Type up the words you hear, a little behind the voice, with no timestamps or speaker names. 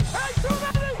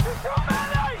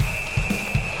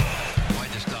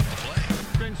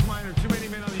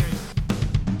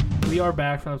are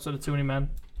back from episode of Toonie Men.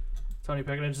 Tony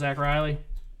Pickenidge, Zach Riley,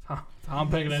 Tom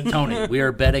Pickenidge. Tony, we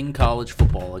are betting college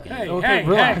football again. Okay,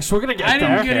 relax. We're gonna get there.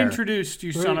 I didn't get introduced,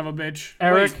 you son of a bitch.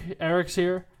 Eric's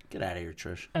here. Get out of here,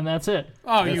 Trish. And that's it.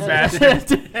 Oh, you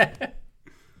bastard.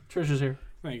 Trish is here.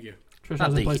 Thank you. Trish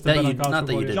has a place to bet on college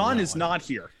football. John is not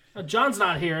here. John's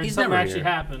not here, and He's something never actually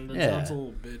here. happened. Yeah. That's a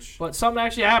little bitch. But something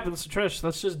actually happened, so Trish,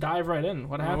 let's just dive right in.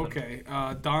 What happened? Okay.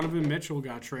 Donovan Mitchell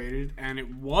got traded, and it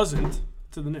wasn't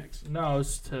to the Knicks. No, it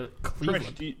was to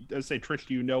Cleveland. Trish,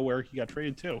 do you know where he got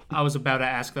traded to? I was about to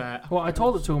ask that. Well, I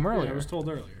told it to him Yeah, earlier. I was told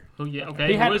earlier. Oh, yeah, okay.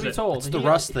 He had Who to is be it? told. It's the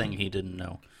Russ thing he didn't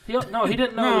know. He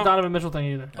didn't know the Donovan Mitchell thing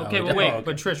either. Okay, Oh, well, wait. okay.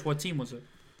 But Trish, what team was it?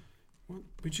 Well,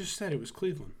 we just said it was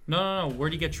Cleveland. No.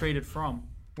 Where'd he get traded from?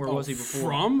 Where was he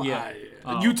before? From? Yeah.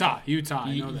 Utah.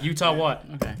 I know that. Utah what?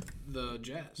 Okay. The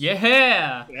Jazz.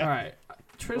 Yeah. All right.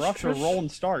 We're off to a rolling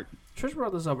start. Trish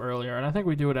brought this up earlier, and I think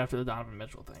we do it after the Donovan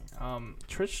Mitchell thing.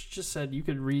 Trish just said you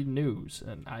could read news,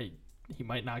 and he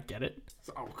might not get it.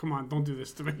 Oh, come on. Don't do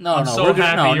this to me. I'm so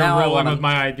happy you're rolling with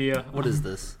my idea. What is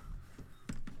this?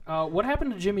 What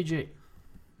happened to Jimmy G?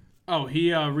 Oh, he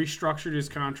restructured his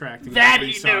contract. And That got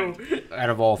he re-signed. knew. Out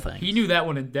of all things. He knew that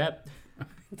one in depth.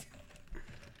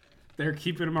 They're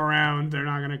keeping him around. They're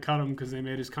not going to cut him because they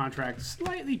made his contract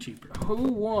slightly cheaper. Who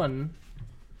won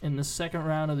in the second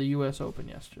round of the U.S. Open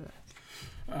yesterday?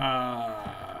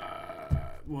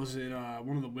 Was it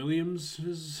one of the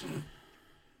Williamses?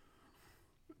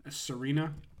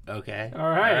 Serena? Okay. All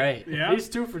right. Yeah. He's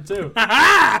 2 for 2.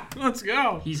 Let's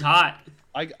go. He's hot.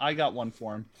 I got one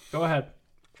for him. Go ahead.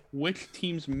 Which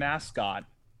team's mascot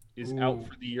is out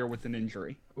for the year with an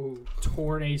injury? Ooh,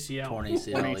 torn ACL. Torn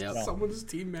ACL, yep. Someone's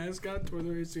team mascot tore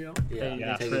their ACL.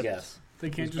 Yeah, take a guess. They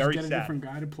can't It's just very get a sad. different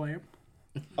guy to play him.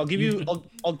 I'll give you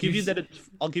that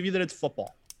it's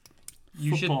football.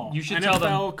 Football. You should NFL,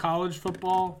 tell them. college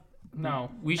football. No,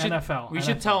 We should NFL. We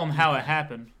should tell him how it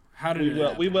happened. How did it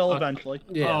happen? We will eventually.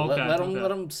 Yeah, Oh, okay,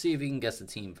 let him see if he can guess the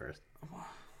team first.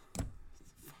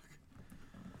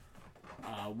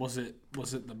 Was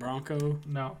it the Bronco?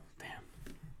 No.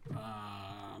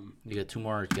 You got 2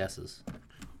 more guesses.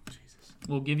 Jesus.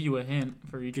 We'll give you a hint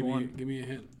for each one. Give me a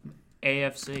hint.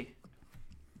 AFC.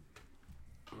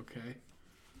 Okay.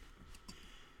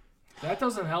 That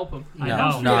doesn't help him. I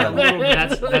No, know. no.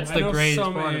 That's I the know greatest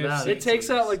some part about AFC. It it. takes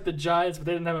out like the Giants, but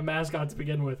they didn't have a mascot to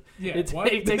begin with. Yeah, It what?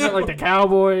 takes out like the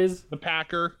Cowboys. The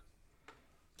Packer.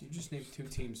 You just named 2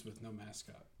 teams with no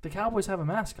mascot. The Cowboys have a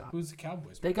mascot. Who's the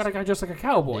Cowboys? They got a guy just like a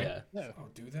cowboy. Yeah. Oh,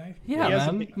 do they? Yeah, He has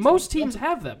a man. name. Most teams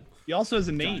have them. He also has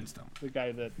a name. Giants don't. The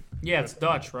guy that. Yeah, it's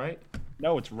Dutch, right?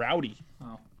 No, it's Rowdy.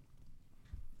 Oh.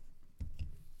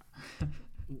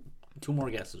 2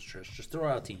 more guesses, Trish. Just throw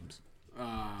out teams.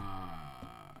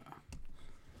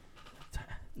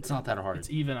 It's not that hard. It's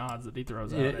even odds that he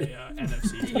throws out a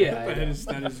NFC team. Yeah. That is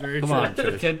very Come true. on,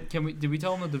 Trish. Can we? Did we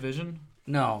tell him the division?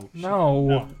 No.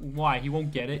 No. Why? He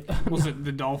won't get it. Was it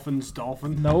the Dolphins?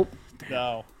 Nope.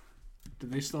 No. Do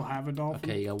they still have a Dolphin?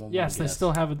 Okay, you got 1 more Yes, they guess.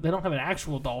 still have it. They don't have an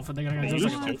actual dolphin. They got a guy just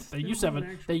used like a to. dolphin. They used to have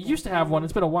it. They used to have one.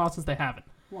 It's been a while since they haven't.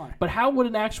 Why? But how would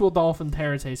an actual dolphin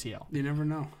tear its ACL You never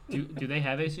know. Do they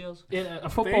have ACLs? in a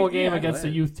football game yeah, against a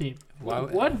youth team? Why-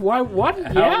 What? Why? What?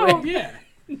 Yeah. Yeah.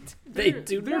 They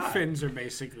do Their not. fins are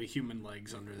basically human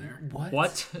legs under there.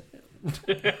 What?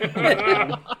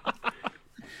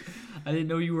 I didn't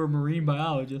know you were a marine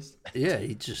biologist. Yeah,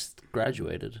 he just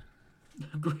graduated.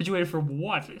 Graduated from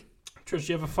what? Trish,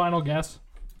 you have a final guess?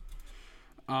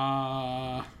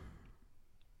 I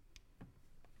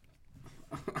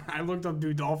looked up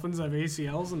do Dolphins have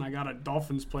ACLs and I got a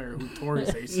Dolphins player who tore his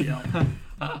ACL.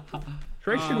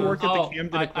 Trish should work at the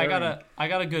Camden I Aquarium.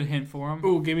 got a good hint for him.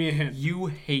 Ooh, give me a hint. You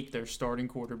hate their starting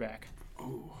quarterback.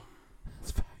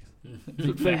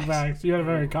 Big facts. You had a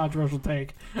very controversial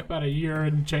take about a year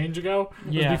and change ago. It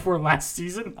was Yeah. before last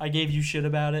season. I gave you shit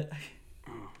about it.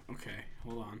 Okay,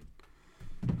 hold on.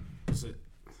 Was it?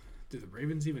 Do the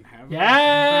Ravens even have a mascot?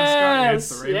 Yes. Against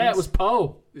the Ravens? Yeah, it was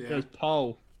Poe. Yeah, There's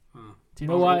Poe. Do you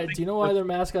know why? Do you know why their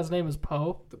mascot's name is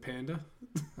Poe? the panda.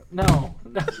 No.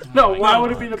 No. Why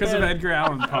would it be the Because of band? Edgar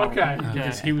Allan Poe. Okay.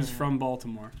 Because he was from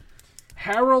Baltimore.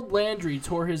 Harold Landry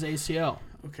tore his ACL.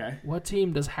 Okay. What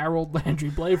team does Harold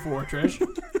Landry play for, Trish?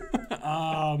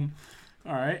 All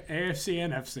right. AFC,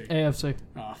 NFC. AFC.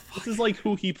 Oh, fuck. This is like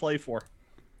who he play for.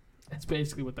 That's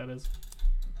basically what that is.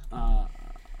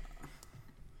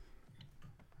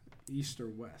 East or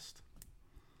West?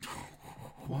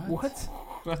 What?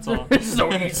 That's all.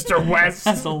 So East or West?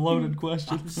 That's a loaded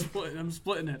question. I'm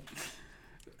splitting it.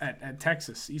 At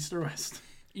Texas, East or West?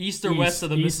 East or west of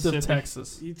the East Mississippi? of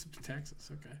Texas. East of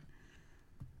Texas. Okay.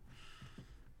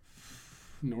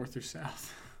 North or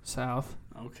South? South.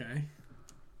 Okay.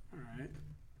 All right.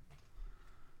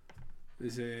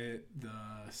 Is it the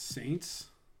Saints?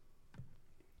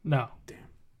 No. Damn.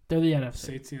 They're the NFC.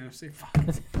 Saints, the NFC. Fuck.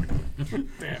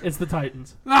 Damn. It's the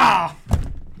Titans. Ah!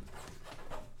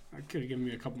 I could have given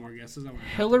me a couple more guesses.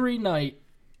 Hillary Knight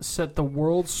set the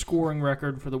world scoring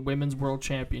record for the Women's World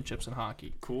Championships in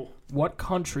hockey. Cool. What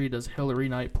country does Hillary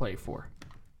Knight play for?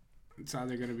 It's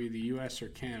either going to be the U.S. or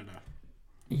Canada.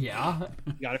 Yeah.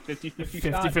 You got a 50-50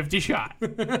 shot. 50-50 shot.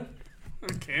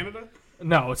 Canada?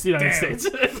 No, it's the United Damn. States.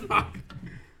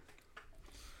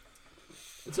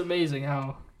 It's amazing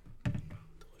how...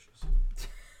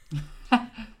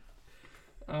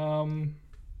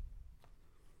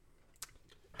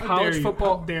 College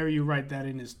football... How dare you write that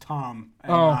in as Tom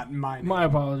and Oh, not my name? My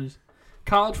apologies.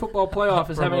 College football playoff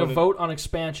is having a Promoted. vote on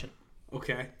expansion.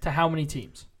 Okay. To how many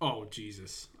teams? Oh,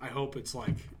 Jesus. I hope it's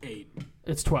like 8.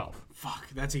 It's 12. Fuck,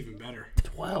 that's even better.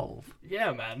 12.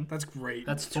 Yeah, man. That's great.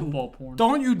 That's football porn.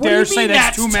 Don't you What dare do you say mean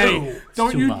that's that's too many. too?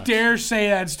 Don't too you much. dare say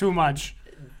that's too much.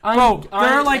 There Bro, there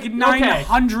are like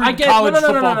 900 college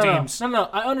football teams. No,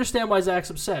 I understand why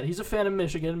Zach's upset. He's a fan of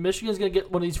Michigan. Michigan's going to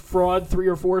get one of these fraud 3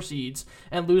 or 4 seeds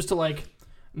and lose to like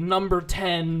number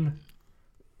 10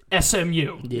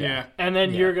 SMU. Yeah. And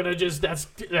then Yeah. you're going to just, that's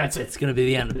It's it. going to be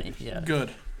the end of me. Yeah.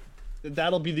 Good.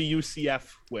 That'll be the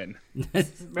UCF win.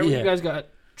 Remember you guys got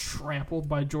trampled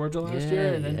by Georgia last Yeah,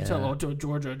 year? And then you yeah. tell,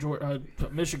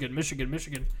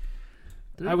 Michigan.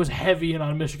 I was heavy in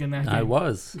on Michigan that game. I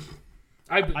was.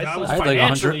 I I was had like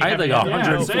financially heavy.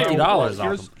 $150 off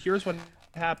him. Here's what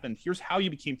happened. Here's how you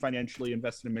became financially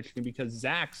invested in Michigan, because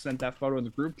Zach sent that photo in the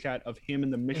group chat of him in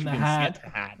the Michigan hat. Santa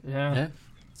hat. Yeah. Yeah.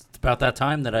 It's about that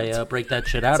time that I break that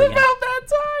shit out It's again. about that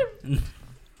time.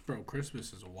 Bro,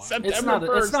 Christmas is a while. September It's not.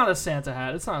 1st. It's not a Santa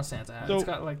hat. It's not a Santa hat. So- It's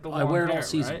got like the long I wear it all hair,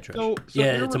 season, right? Trish. So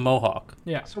Yeah, we're- it's a mohawk.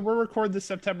 Yeah. So we're recording this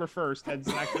September 1st, and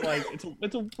Zach's like,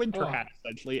 it's a winter Oh. hat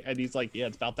essentially, and he's like, yeah,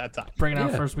 it's about that time. Bring it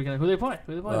out Yeah. first weekend. Who they play?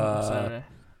 On Saturday?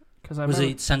 Because I Was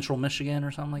remember, it Central Michigan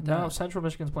or something like that? no, Central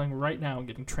Michigan's playing right now and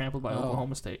getting trampled by Oh.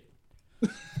 Oklahoma State.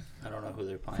 I don't know who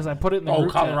they're playing. Because I put it in the Oh,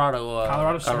 group chat. Colorado.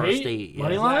 Colorado State. State. Yeah.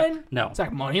 Money line. No.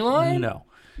 Zach, money line. No.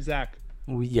 Zach,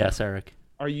 Yes, Eric.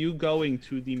 are you going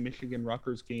to the Michigan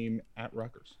Rutgers game at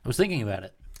Rutgers? I was thinking about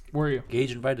it. Were you?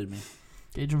 Gage invited me.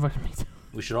 Gage invited me to.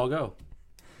 We should all go.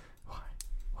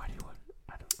 Why do you want?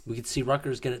 I don't. We could see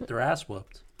Rutgers get their ass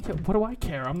whooped. Yeah, what do I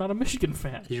care? I'm not a Michigan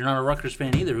fan. You're not a Rutgers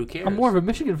fan either. Who cares? I'm more of a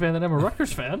Michigan fan than I'm a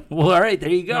Rutgers fan. Well, all right. There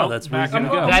you go. Nope, That's where back you're it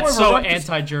going to up. go. That's That's more of so a Rutgers-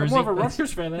 I'm anti-Jersey. more of a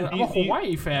Rutgers fan than I'm a You-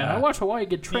 Hawaii fan. Yeah. I watch Hawaii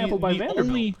get trampled by The Vanderbilt.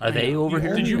 only- Are they over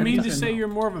here? Did you mean to Listen. say you're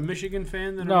more of a Michigan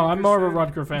fan than a No, I'm Rutgers more of a fan?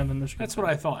 Rutgers fan than Michigan. That's fan.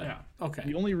 what I thought. Yeah. Okay.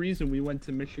 The only reason we went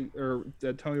to Michigan, or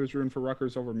that Tony was rooting for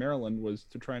Rutgers over Maryland, was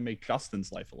to try and make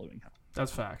Justin's life a living hell.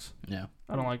 That's facts. Yeah.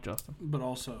 I don't like Justin. But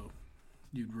also,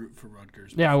 you'd root for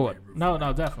Rutgers. Yeah, I before would. you'd root No, for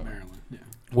no, definitely. Maryland. Yeah.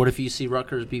 What if you see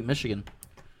Rutgers beat Michigan?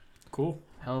 Cool.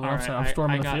 Hell of All an right, upset. I'm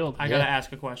storming the field. I gotta Yeah.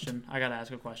 ask a question.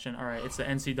 All right, it's the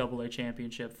NCAA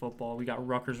championship football. We got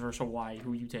Rutgers versus Hawaii.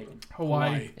 Who you taking?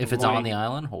 Hawaii. If it's Hawaii. on the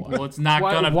island, Hawaii. Well, it's not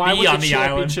Why, gonna why be would on the the island.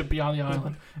 championship be on the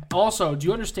island? Also, do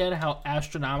you understand how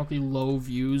astronomically low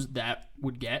views that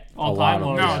would get? All A lot time of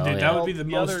low. them. No, Yeah, dude, yeah. that would be the The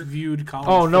most other- viewed college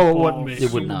Oh, no, it football wouldn't be. It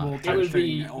would Super not. Bowl It type would thing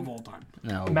be- of all time.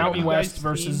 No. Mountain you West guys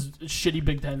versus shitty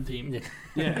Big Ten team.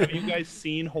 Yeah. Have you guys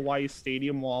seen Hawaii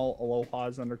Stadium while Aloha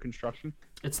is under construction?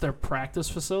 It's their practice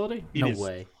facility. It No is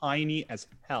way. tiny as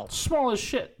hell. Small as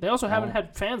shit. They also haven't Oh.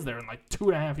 had fans there in like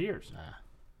 2.5 years.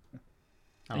 I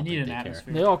They don't need think an they care.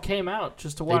 atmosphere. They all came out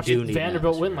just to watch do need an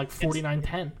Vanderbilt win atmosphere. like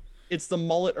 49-10. It's the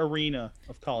mullet arena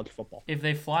of college football. If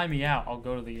they fly me out, I'll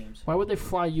go to the games. Why would they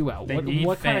fly you out? They What, need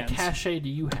what kind of fans. cachet do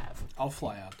you have? I'll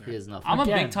fly out He there. has nothing. I'm a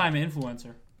Again. big time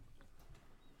influencer.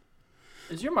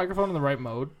 Is your microphone in the right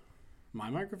mode? My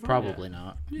microphone? Probably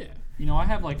not. Yeah. You know, I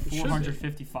have like should be.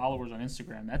 450 followers on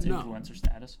Instagram. That's No. influencer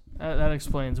status. That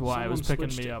explains why it was Someone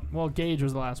picking switched me it. up. Well, Gage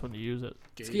was the last one to use it.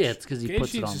 Gage. Yeah, it's 'cause he Gage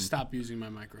puts it needs on- to stop using my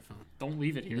microphone. Don't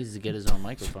leave it He here. needs to get his own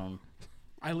microphone.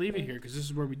 I leave it here because this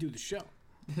is where we do the show.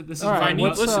 This is All right, I need,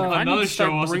 what's, listen, I need another to show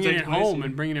start also bringing it takes place home here.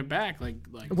 and bringing it back. Like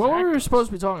What Zach were we does. supposed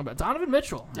to be talking about? Donovan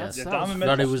Mitchell. Yes. Yeah, That Donovan was- I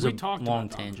thought it was We a talked long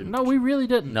about tangent. No, we really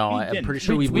didn't. No, We I'm didn't. pretty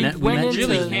sure we We went went mentioned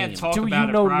into- his can't name. talk Do about you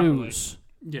it know properly. news?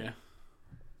 Yeah.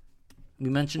 We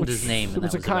mentioned his name, It and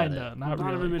was that a was about kinda, it. not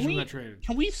Donovan really. Mitchell got traded.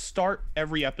 Can we start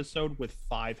every episode with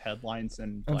 5 headlines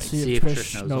and And like see if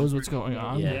Trish knows what's going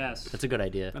on. Yeah, Yes. that's a good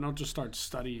idea. Then I'll just start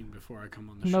studying before I come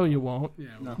on the No, show. you won't. Yeah,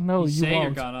 well, No, you say you're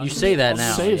won't. gonna. You say that I'll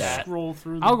now. Say say that. scroll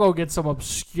through. I'll go get some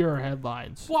obscure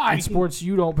headlines. Why? In sports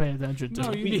you don't pay attention to.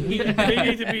 No, you need, they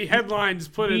need to be headlines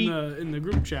put in the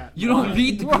group chat. You don't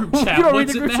read the group You chat. don't read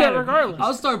What's the it group chat matter? regardless.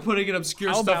 I'll start putting in obscure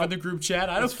How stuff about- in the group chat.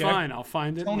 I That's don't care. fine. I'll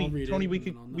find it. and I'll read Tony, it, we and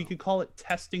could then I'll we know. could call it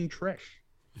testing Trish.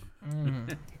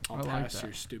 I'll I like pass that.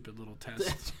 your stupid little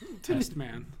test. Test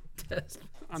man.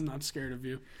 I'm not scared of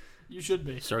you. You should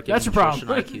be. Start That's your giving Trish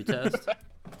problem. an IQ test.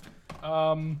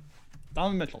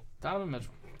 Donovan Mitchell. Donovan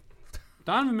Mitchell.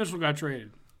 Donovan Mitchell got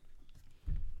traded.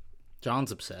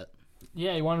 John's upset.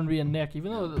 Yeah, he wanted to be a Knick,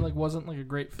 even though it wasn't a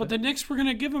great fit. But the Knicks were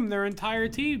gonna give him their entire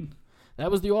team.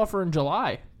 That was the offer in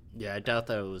July, Yeah, I doubt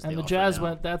that was and the offer Jazz now.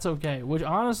 went, "That's okay." Which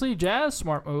honestly, Jazz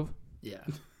smart move Yeah.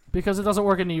 because it doesn't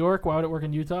work in New York. Why would it work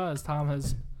in Utah? As Tom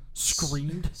has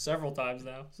screamed. Several times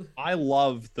now. I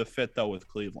love the fit though with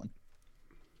Cleveland.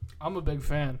 I'm a big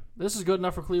fan. This is good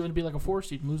enough for Cleveland to be like a 4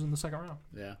 seed and lose in the second round.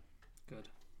 Yeah. Good.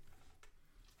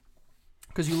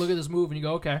 Because you look at this move and you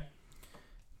go, okay,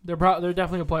 they're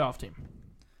definitely a playoff team.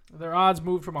 Their odds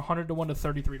moved from 100 to 1 to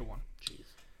 33 to 1. Jeez.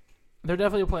 They're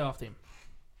definitely a playoff team.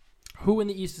 Who in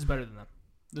the East is better than them?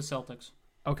 The Celtics.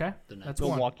 Okay, The Nets. that's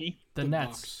one. Milwaukee, The The Nets,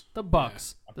 Bucks. the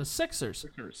Bucks, the Sixers,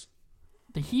 Sixers,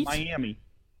 the Heat. Miami.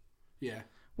 Yeah.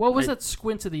 What was I- that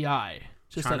squint to the eye?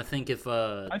 Just Trying that, to think if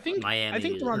think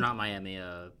Miami, they're or on- not Miami,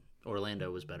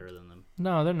 Orlando was better than them.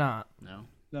 no, they're not. No,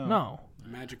 No.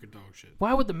 Magic or dog shit.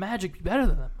 Why would the Magic be better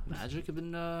than them? Magic have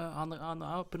been on the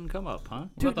up and come up, huh?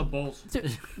 What about the Bulls?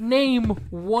 Dude, name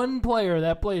one player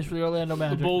that plays for the Orlando The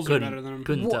Magic. Bulls are better than him.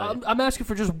 Couldn't Well, tell you. I'm asking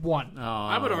for just one.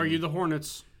 I would argue the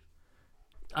Hornets.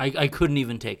 I couldn't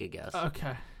even take a guess.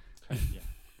 Okay.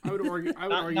 I would argue.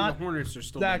 Not- the Hornets are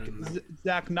still Zach, better than them.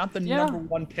 Zach, not the Yeah. number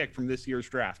 1 pick from this year's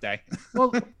draft, eh? Well,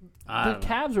 the I don't know.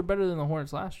 Cavs are better than the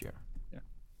Hornets last year.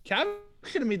 Cavs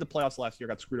should have made the playoffs last year.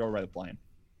 Got screwed over by the play-in.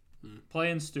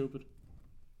 Playing stupid.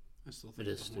 I still think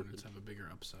It is the Hornets have a bigger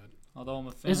upside. Although I'm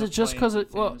a fan. Is it of just playing 'cause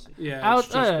it- well, fantasy. Yeah, it's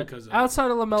just because of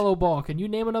outside of LaMelo Ball, can you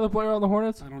name another player on the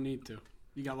Hornets? I don't need to.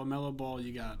 You got LaMelo Ball.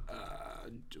 You got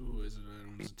who is it? I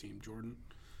don't know his team. Jordan.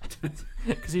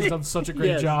 Because he's done such a great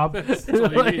Yes. job. That's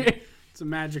all you need. It's a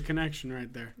magic connection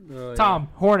right there. Tom,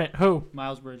 Hornet, who?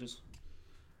 Miles Bridges.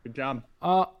 Good job.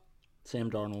 Sam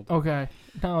Darnold. Okay.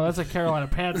 No, that's a Carolina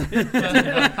Panther.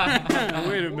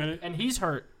 Wait a minute. And he's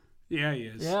hurt. Yeah, he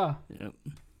is. Yeah. Yep.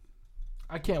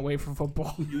 I can't wait for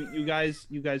football. You guys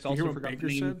hear also what forgot Baker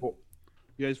the name. said?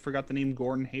 You guys forgot the name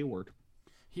Gordon Hayward.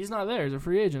 He's not there. He's a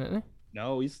free agent, isn't he?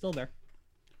 No, he's still there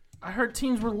I heard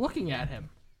teams were looking at him.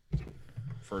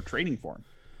 for trading for him.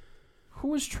 Who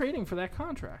was trading for that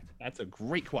contract? That's a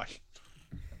great question.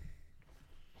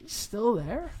 He's still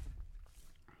there?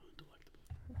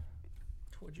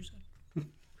 What'd you say?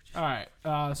 All right.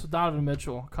 So Donovan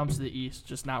Mitchell comes to the East,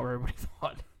 just not where everybody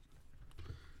thought.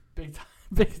 Big time.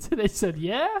 They said,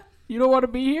 "Yeah, you don't want to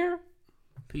be here."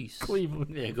 Peace.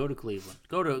 Cleveland. Yeah, go to Cleveland.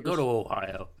 Go to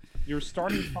Ohio. Your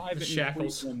starting 5 in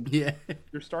Shackles. Cleveland. Yeah.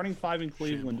 Your starting 5 in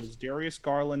Cleveland is Darius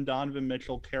Garland, Donovan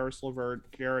Mitchell, Karis LeVert,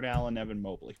 Garrett Allen, Evan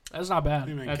Mobley. That's not bad.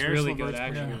 Hey, man, That's Karis really good, LeVert's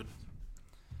pretty actually. good.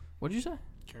 What'd you say?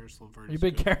 Karis LeVert. Are you a is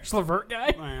big good. Karis LeVert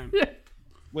guy? I am.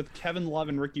 With Kevin Love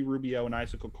and Ricky Rubio and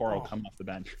Isaac Okoro Oh. coming off the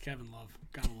bench. Kevin Love.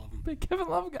 Gotta love him. Big Kevin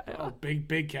Love guy. Oh, big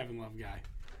Kevin Love guy.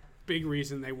 Big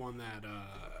reason they won that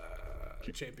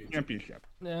championship. Championship.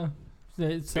 Yeah.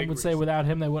 Some Big would say reason. without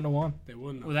him they wouldn't have won. They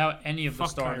wouldn't have. Without any of the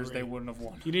Fuck starters, Kyrie. they wouldn't have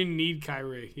won. He didn't need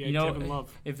Kyrie. He had You know, Kevin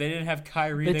Love. if they didn't have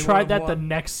Kyrie, They they tried that would've the won.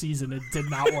 next season. It did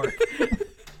not work.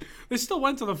 They still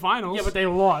went to the finals. Yeah, but they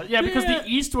lost. Yeah, because Yeah. the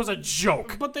East was a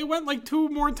joke. But they went like 2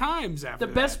 more times after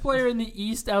The that. best player in the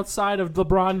East outside of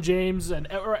LeBron James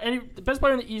the best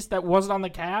player in the East that wasn't on the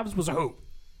Cavs was who?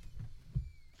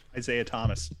 Isaiah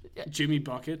Thomas. Jimmy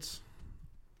Buckets.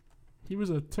 He was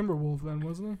a Timberwolf then,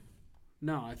 wasn't he?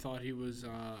 No, I thought he was.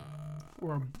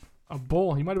 Or a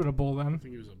Bull. He might have been a Bull I then.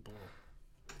 think he was a bull.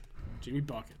 Jimmy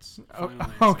Buckets. Oh,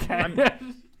 Final answer. okay.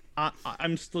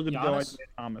 I'm still going to go Giannis? Isaiah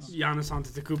Thomas. Giannis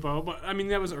Antetokounmpo, but I mean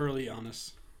that was early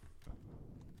Giannis.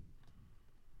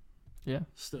 Yeah.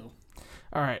 Still.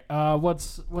 All right.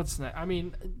 What's next? I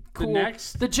mean, cool.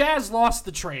 next- The Jazz lost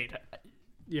the trade.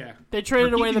 Yeah. They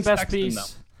traded They're away the keeping best Sexton, piece.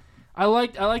 though. I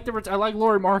like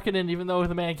Lauri Markkanen, even though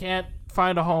the man can't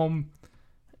find a home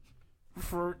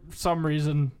for some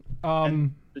reason.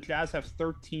 And the Jazz have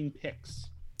 13 picks.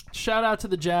 Shout out to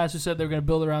the Jazz who said they were going to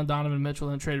build around Donovan Mitchell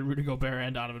and traded Rudy Gobert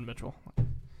and Donovan Mitchell.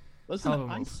 Listen, Hell of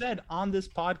a I move. said on this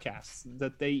podcast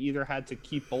that they either had to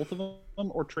keep both of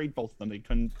them or trade both of them. They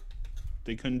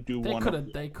couldn't do They one. could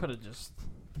have. They could have just.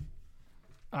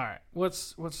 All right.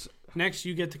 What's? Next,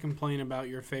 you get to complain about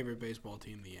your favorite baseball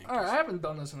team, the Yankees. All right. I haven't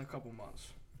done this in a couple months.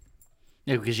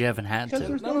 Yeah, because you haven't had Because to.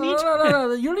 there's No, no no, need no, to. no, no,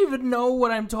 no. You don't even know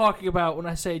what I'm talking about when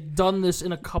I say done this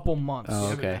in a couple months. Oh, You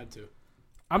haven't okay. had to.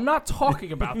 I'm not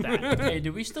talking about that. Hey,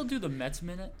 do we still do the Mets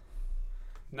minute?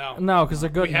 No. No, because they're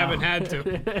good. We now. haven't had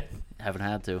to. Haven't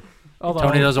had to. although,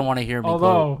 Tony doesn't want to hear me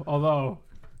quote. although,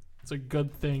 it's a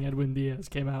good thing Edwin Diaz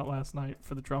came out last night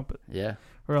for the trumpet, Yeah,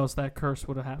 or else that curse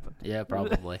would have happened. yeah,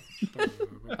 probably.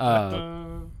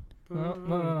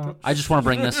 No. I just want to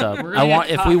bring this up. We're I gonna want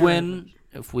get if we caught. win,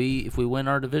 if we win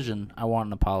our division, I want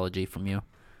an apology from you on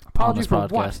Apology this for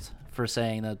podcast what? for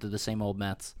saying that they're the same old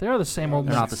Mets. They are the same old.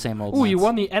 They're not Mets. the same old Ooh, Mets. you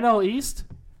won the NL East.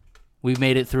 We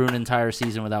made it through an entire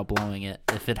season without blowing it.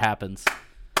 If it happens,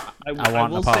 I want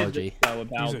an will say apology. this, though,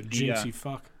 He's about a the, jinxie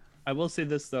fuck. I will say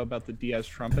this though about the Diaz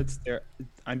trumpets.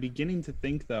 I'm beginning to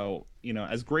think though,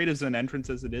 as great as an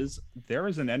entrance as it is, there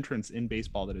is an entrance in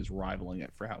baseball that is rivaling it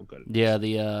for how good it is. yeah,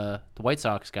 the White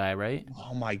Sox guy, right?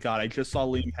 Oh my god! I just saw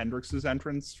Liam Hendricks'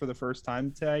 entrance for the first time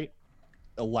today.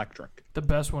 Electric. The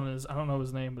best one is I don't know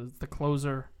his name, but it's the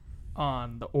closer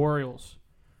on the Orioles.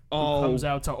 Who Oh, comes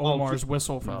out to Omar's just-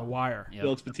 whistle from the wire. Yep.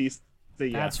 Felix Batista. Yeah.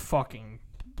 That's fucking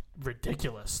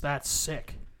ridiculous. That's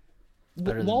sick.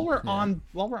 Better than- while we're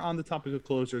yeah. on the topic of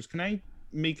closers, can I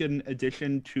make an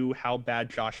addition to how bad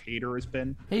Josh Hader has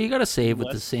been? Hey, you got a save with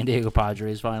What? the San Diego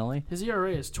Padres finally. His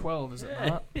ERA is 12, is it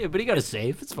not? Yeah, but he got a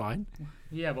save. It's fine.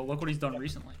 Yeah, but look what he's done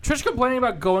recently. Trish complaining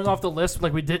about going off the list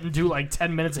like we didn't do like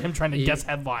 10 minutes of him trying to guess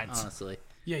headlines. Honestly,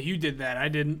 Yeah, you did that. I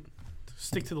didn't.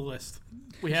 Stick to the list.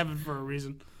 We have it for a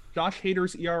reason. Josh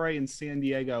Hader's ERA in San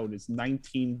Diego is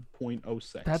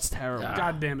 19.06. That's terrible. Ah.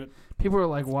 God damn it. People are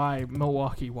like, why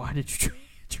Milwaukee? Why did you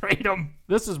trade him?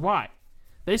 This is why.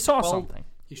 They saw Well, something.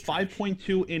 He's trash.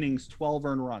 5.2 innings, 12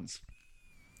 earned runs.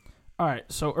 All right,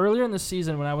 so earlier in the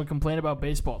season when I would complain about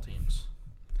baseball teams,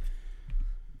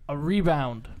 a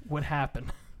rebound would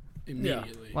happen.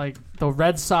 Immediately. Like the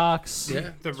Red Sox,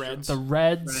 The Reds. the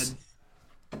Reds,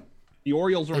 The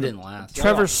Orioles are it in a didn't last.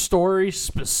 Trevor Story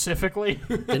specifically.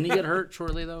 Didn't he get hurt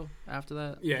shortly though? After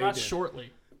that, Yeah, he Not did.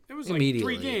 shortly. It was like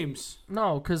Immediately. 3 games.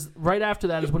 No, because right after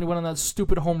that is when he went on that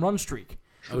stupid home run streak.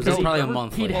 it was Because probably a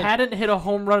month He later. hadn't hit a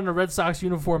home run in a Red Sox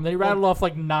uniform. They rattled off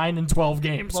like 9 and 12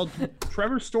 games. Well,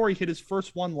 Trevor Story hit his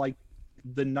first one like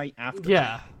the night after.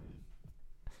 Yeah.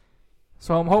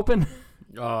 So I'm hoping.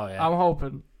 Oh yeah, I'm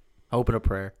hoping. hope and a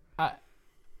prayer.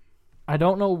 I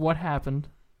don't know what happened.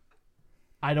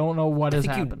 I don't know what I has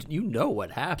think happened. you know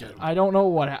what happened. I don't know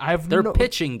what I've. They're no,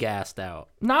 pitching gassed out.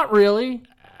 Not really.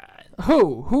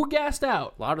 Who gassed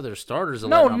out? A lot of their starters. Are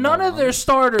No, letting up none more of their runs.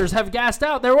 starters have gassed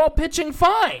out. They're all pitching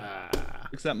fine.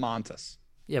 Except Montes.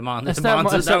 Yeah, Except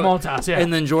Montas, yeah.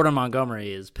 And then Jordan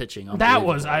Montgomery is pitching. That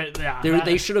was Unbelievable.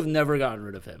 They should have never gotten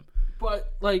rid of him.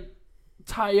 But like,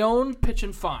 Tyone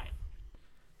pitching fine.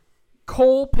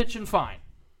 Cole pitching fine.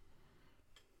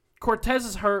 Cortez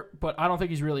is hurt, but I don't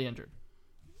think he's really injured.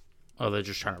 Oh, they're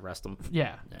just trying to rest him.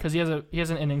 Yeah, because he has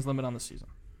an innings limit on the season.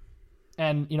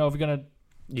 And if you're gonna,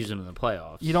 Use him in the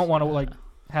playoffs. you don't want to like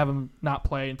have him not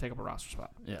play and take up a roster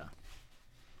spot. Yeah.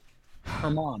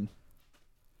 Herman.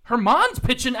 Herman's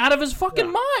pitching out of his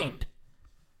fucking mind.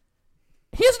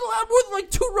 He hasn't allowed more than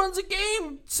like 2 runs a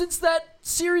game since that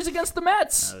series against the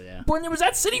Mets. Oh yeah. When it was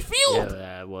at Citi Field.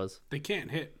 Yeah, it was. They can't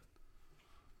hit.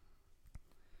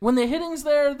 When the hitting's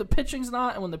there, the pitching's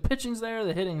not, and when the pitching's there,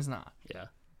 the hitting's not. Yeah.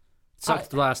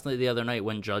 Sucked the other night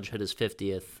when Judge hit his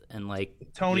 50th, and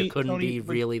Tony- you couldn't Tony, be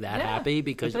but- really that Yeah, happy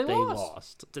because but they they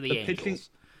lost to the The Angels. pitching,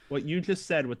 what you just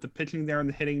said with the pitching there and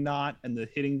the hitting not, and the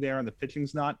hitting there and the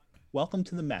pitching's not. Welcome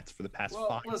to the Mets for the past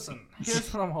 5 listen, seasons.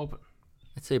 here's what I'm hoping.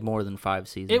 I'd say more than 5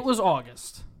 seasons. It was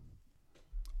August.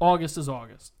 August is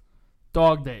August.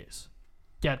 Dog days.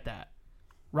 Get that.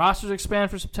 Rosters expand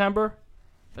for September.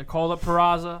 They called up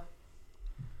Peraza.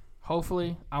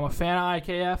 Hopefully, I'm a fan of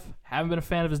IKF. Haven't been a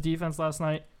fan of his defense last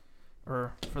night,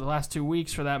 or for the last 2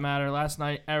 weeks, for that matter. Last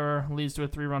night, error leads to a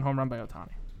 3-run home run by Ohtani.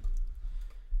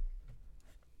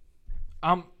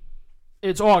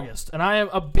 It's August, and I am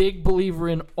a big believer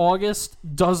in August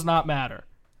does not matter.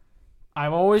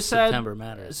 I've always said September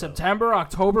matters. though. September,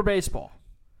 October baseball.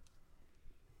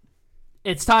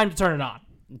 It's time to turn it on.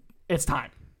 It's time.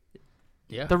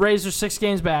 Yeah. The Rays are 6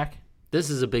 games back, This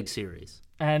is a big series.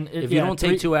 and If you don't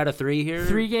take 2 out of 3 here,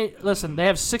 3 game. Listen, they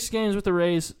have 6 games with the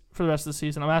Rays for the rest of the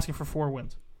season. I'm asking for 4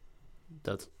 wins.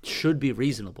 that should be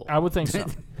reasonable. I would think so,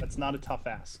 That's not a tough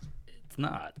ask. It's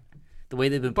not. The way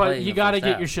they've been but playing. you got to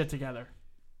get your shit together.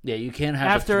 Yeah, you can't have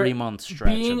After a 3-month stretch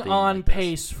being of being on like this.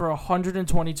 pace for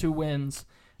 122 wins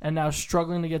and now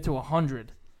struggling to get to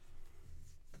 100.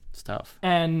 It's tough.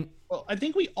 And Well, I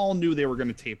think we all knew they were going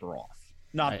to taper off.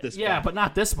 Not this yeah, bad. but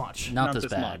not this much. Not Not this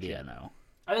this bad. much. Yeah, no.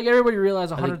 I think everybody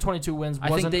realized 122 wins I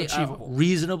wasn't think they achievable.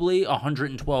 reasonably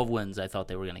 112 wins. I thought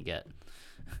they were going to get.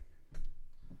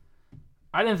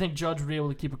 I didn't think Judge would be able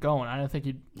to keep it going. I didn't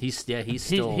think He's still.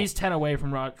 he's 10 away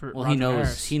from Roger. well, Roger he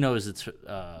Harris. knows it's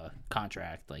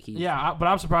contract. Like he. Yeah, but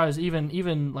I'm surprised.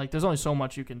 Even like, there's only so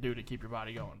much you can do to keep your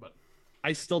body going. But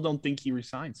I still don't think he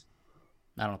resigns.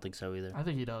 I don't think so either. I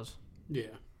think he does. Yeah.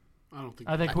 I don't think.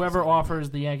 I think whoever offers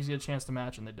the Yankees get a chance to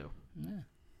match, and they do. Yeah,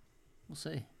 we'll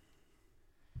see.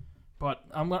 But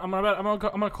I'm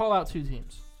gonna call out two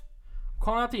teams. I'm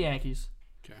calling out the Yankees.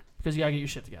 Okay. Because you gotta get your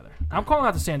shit together. I'm calling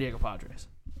out the San Diego Padres.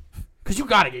 Because you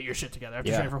gotta get your shit together after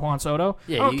Yeah. trading for Juan Soto.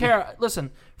 Yeah, I don't you- care. Listen,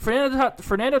 Fernando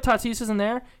Tatis isn't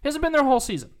there. He hasn't been there whole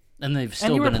season. And they've still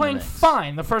And you been were playing in the mix.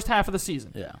 fine the first half of the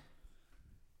season. Yeah.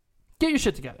 Get your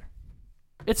shit together.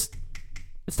 It's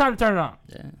time to turn it on.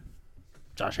 Yeah.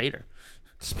 Josh Hader.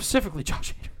 Specifically,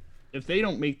 Josh Hader. If they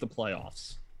don't make the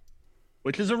playoffs,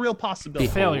 which is a real Be possibility.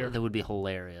 Failure. That would be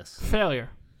hilarious. Failure.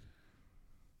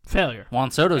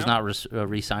 Juan Soto's not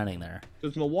re-signing there.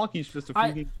 Because Milwaukee's just a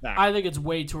few games back. I think it's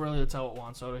way too early to tell what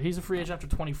Juan Soto. He's a free agent after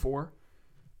 24.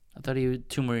 I thought he had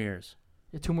 2 more years.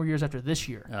 Yeah, 2 more years after this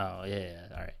year. Oh yeah.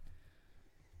 All right.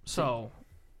 So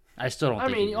I still don't.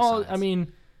 think he I resigns.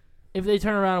 mean, if they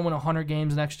turn around and win 100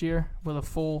 games next year with a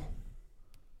full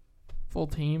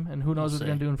team, and who knows We'll what they're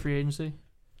gonna see. do in free agency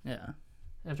Yeah.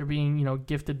 after being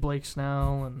gifted Blake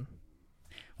Snell and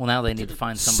Well, now they need to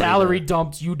find somebody. salary to,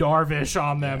 dumped Yu Darvish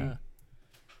on them. Yeah.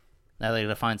 Now they got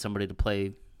to find somebody to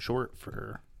play short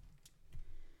for.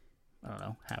 I don't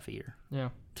know, half a year. Yeah.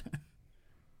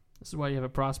 This is why you have a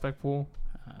prospect pool.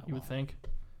 You would Well, think.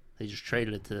 they just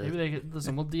traded it to. Maybe they could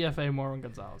listen. We'll DFA Marwin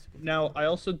Gonzalez. Now, I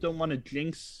also don't want to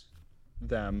jinx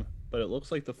them, but it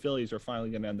looks like the Phillies are finally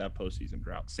going to end that postseason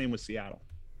drought. Same with Seattle.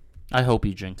 I hope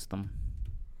you jinxed them.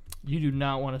 You do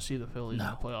not want to see the Phillies in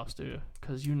No. the playoffs, do you?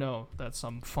 Because you know that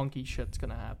some funky shit's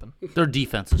gonna happen. Their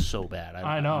defense is so bad.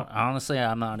 I know. Honestly,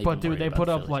 I'm not even. But dude, worried they about put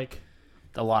the up Phillies. like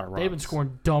a lot of runs. they've been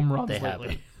scoring dumb runs They have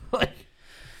lately. like,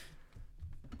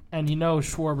 and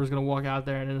Schwarber's gonna walk out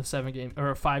there and in a 7-game or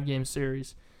a 5-game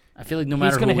series, I feel like no he's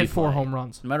matter gonna who hit we 4 play, home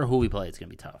runs. no matter who we play, it's gonna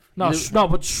be tough. No,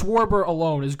 but Schwarber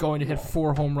alone is going to hit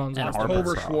 4 home runs. And off the Harper. bat.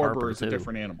 October Harper, Schwarber is a too.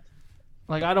 different animal.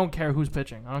 Like, I don't care who's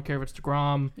pitching. I don't care if it's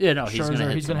DeGrom, Yeah, no, he's Scherzer. gonna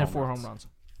hit. He's some gonna hit home 4 runs. home runs.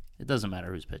 It doesn't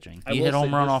matter who's pitching. I He will hit home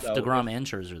say run this, off though, DeGrom and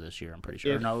Scherzer this year. I'm pretty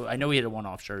sure. if- No, I know he hit one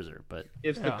off Scherzer, but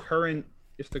If Yeah. the current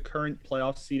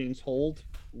playoff seedings hold,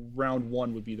 round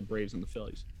 1 would be the Braves and the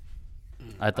Phillies.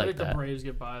 I I think think the that. Braves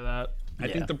get by that. I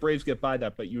Yeah. think the Braves get by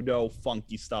that, but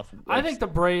funky stuff. I think the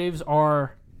Braves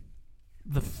are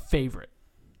the favorite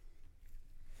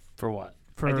For what?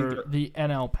 for I think they're- the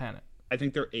NL pennant. I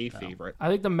think they're a favorite. I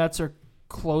think the Mets are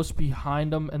close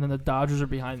behind them, and then the Dodgers are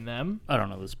behind them. I don't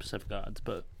know the specific odds,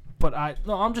 but But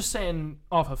I'm just saying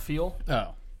off a feel.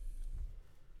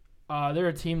 oh, They're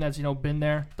a team that's been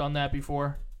there, done that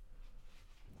before.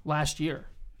 Last year,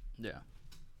 yeah,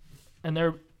 and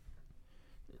they're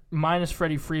minus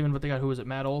Freddie Freeman, but they got who is it,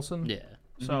 Matt Olson? yeah.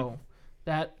 So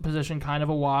that position kind of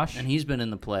a wash, And he's been in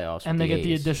the playoffs. and with they get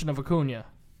the A's. addition of Acuna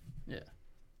Yeah,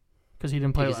 because he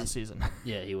didn't play Because last season.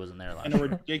 yeah, he wasn't there last. And a year.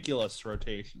 ridiculous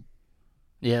rotation.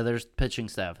 Yeah, their pitching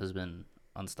staff has been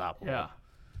unstoppable. Yeah,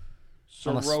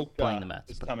 Unless playing Soroka the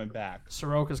Mets, is but- coming back.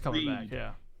 Soroka's coming Reed. back.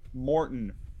 Yeah.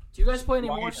 Morton. Do you guys play any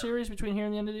more Wire. series between here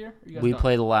and the end of the year? We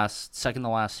play the second to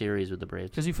last series with the Braves.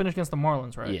 because you finished against the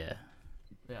Marlins, right? Yeah,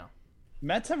 Yeah.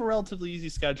 Mets have a relatively easy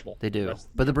schedule. they do, Rest-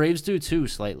 but the Braves do too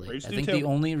slightly. Braves I do think too. the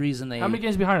only reason they How many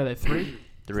games behind are they? 3?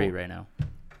 3 right now.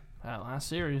 Last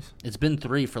series. It's been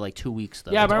 3 for like 2 weeks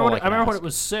though. Yeah, I That's all remember. I can remember when ask. it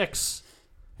was 6.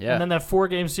 Yeah, And then that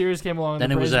 4-game series came along. And Then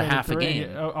the it was Braves a made half a 3.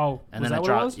 game. Oh, and was then that it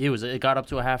dropped. what it was? It got up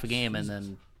to a half a game, and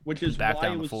then Which is back why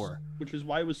down it to was, 4. Which is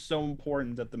why it was so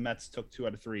important that the Mets took 2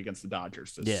 out of 3 against the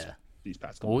Dodgers. These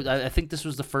past couple. Well, I think this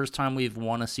was the first time we've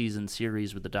won a season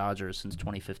series with the Dodgers since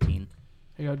 2015.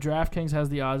 Here you go. DraftKings has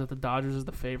the odds that the Dodgers is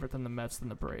the favorite, then the Mets, then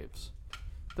the Braves.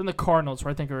 Then the Cardinals, who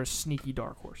I think are a sneaky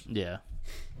dark horse. Yeah,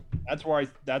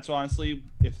 That's honestly,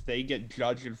 if they get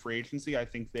Judge in free agency, I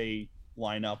think they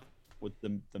line up with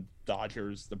the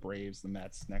Dodgers, the Braves, the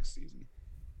Mets next season.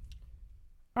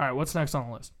 All right, what's next on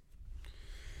the list?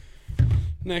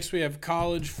 Next, we have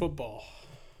college football.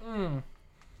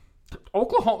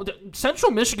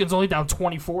 Central Michigan's only down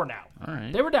 24 now. all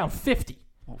right. They were down 50.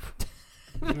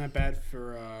 Isn't that bad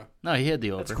for? No, he had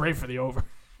the over. That's great for the over.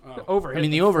 Oh. Over. I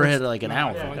mean, the over hit like an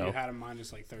hour I thought you ago, had him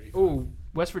minus like 35. Ooh,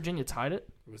 West Virginia tied it.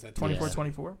 Was that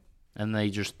 24-24. and they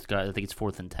just got. I think it's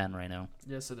 4th and 10 right now.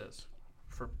 Yes, it is.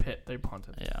 For Pitt, they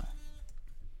punted. Yeah,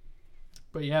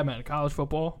 But yeah, man, college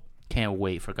football. can't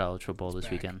wait for college football this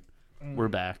back. weekend. We're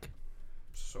back.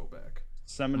 So back. I'm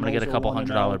Seminoles gonna get a are couple 1-0.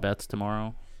 $100 bets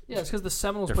tomorrow. Yeah, it's because the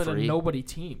Seminoles They're played free. a nobody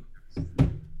team. How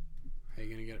you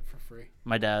gonna get it for free?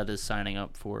 My dad is signing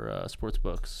up for sports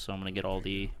books, so I'm gonna get all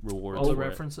the rewards. All the for it.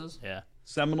 references. Yeah,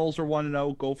 Seminoles are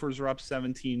 1-0. Gophers are up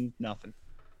 17-0.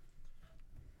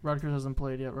 Rutgers hasn't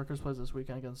played yet. Rutgers plays this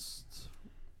weekend against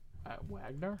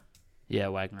Wagner. yeah,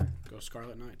 Wagner. Go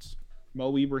Scarlet Knights.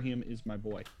 Mo Ibrahim is my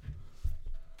boy.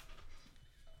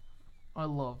 I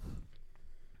love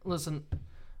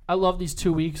these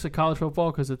 2 weeks of college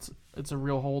football because it's a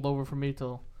real holdover for me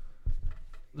till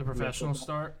the professionals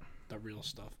start. The real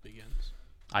stuff begins.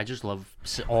 I just love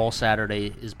all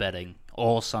Saturday is betting.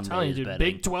 All I'm Sunday telling you, is dude, betting.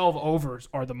 Big 12 overs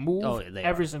are the move Oh, they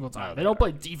every are. single time. Oh, they they don't are.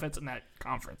 play defense in that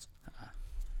conference.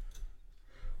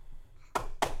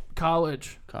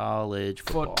 College College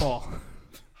football. football.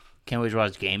 Can't wait to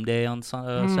watch game day on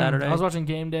Saturday. I was watching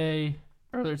game day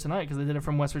earlier tonight because they did it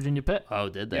from West Virginia Pitt. Oh,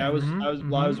 did they? Yeah,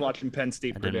 I was watching Penn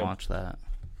State I Purdue. didn't watch that.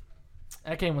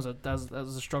 That game was that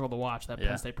was a struggle to watch. That Yeah.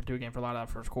 Penn State Purdue game for a lot of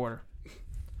that first quarter.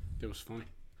 It was funny.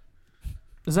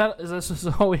 Is this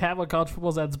just all we have on college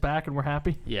football? That's back and we're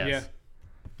happy. Yes.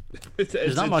 Yeah.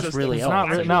 It's not much just really It's else. not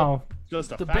really, no.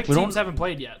 Just a The fact. big teams haven't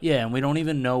played yet. Yeah, and we don't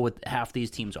even know what half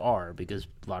these teams are because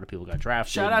a lot of people got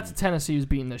drafted. Shout out to and Tennessee who's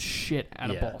beating the shit out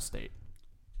of Yeah. Ball State.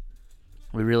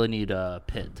 we really need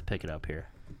Pitt to pick it up here.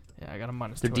 Yeah, I got a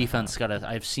minus. Their 2.5. defense got to.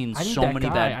 I've seen I need so that many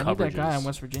guy. bad I need coverages. that guy in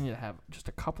West Virginia to have just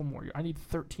a couple more. I need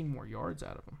 13 more yards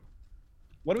out of him.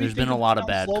 What do we There's think been a lot of Tom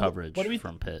bad coverage what do we,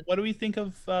 from Pitt. What do we think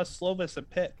of Slovis at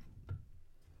Pitt?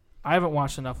 I haven't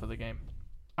watched enough of the game.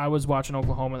 I was watching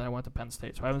Oklahoma, then I went to Penn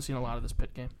State, so I haven't seen a lot of this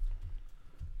Pitt game.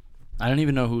 I don't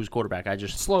even know who's quarterback. I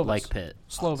just Slovis. like Pitt.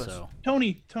 Slovis. So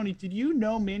Tony, did you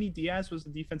know Manny Diaz was the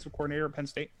defensive coordinator at Penn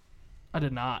State? I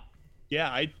did not,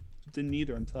 Yeah, I didn't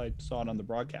either until I saw it on the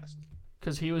broadcast.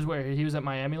 because he was where he was at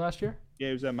Miami last year. Yeah,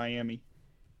 he was at Miami.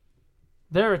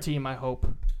 They're a team I hope.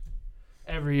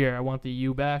 Every year, I want the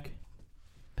U back.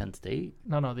 Penn State.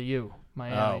 No, the U,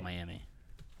 Miami. Oh, Miami.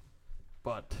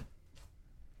 But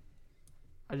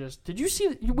did you see?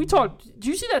 We talked. Did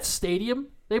you see that stadium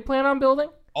they plan on building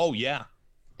Oh yeah.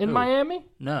 in Who? Miami?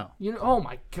 No. Oh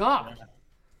my God,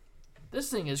 this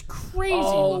thing is crazy.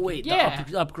 Oh looking. wait, yeah.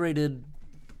 the upgraded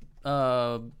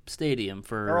stadium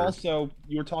for. They're also,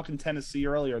 you were talking Tennessee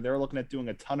earlier. They're looking at doing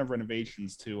a ton of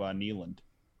renovations to Neyland.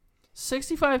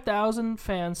 65,000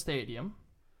 fan stadium.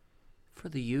 for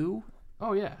the U.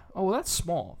 Oh yeah. Oh well, that's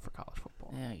small for college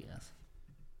football. Yeah, I guess.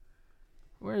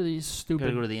 Where are these Gotta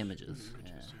stupid? go to the images.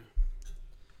 Yeah.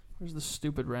 Where's the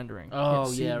stupid rendering? Oh Can't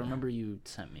see yeah, I that. remember you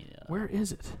sent me. Where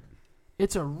is it?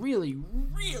 It's a really,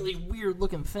 really weird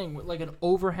looking thing with like an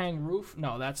overhang roof.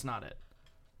 No, that's not it.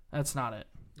 That's not it.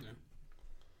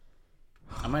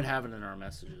 I might have it in our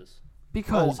messages.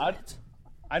 Because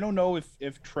I don't know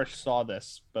if Trish saw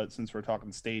this, but since we're talking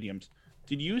stadiums,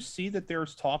 did you see that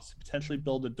there's talks to potentially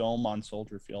build a dome on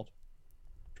Soldier Field?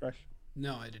 Trish?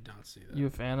 No, I did not see that. you a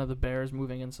fan of the Bears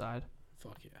moving inside?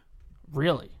 Fuck yeah.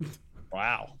 Really?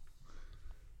 Wow.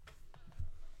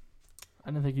 I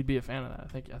didn't think you'd be a fan of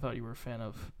that. I thought you were a fan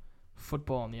of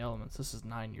football in the elements. This is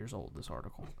 9 years old. This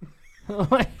article.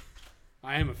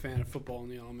 I am a fan of football in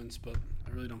the elements, but I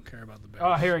really don't care about the Bears.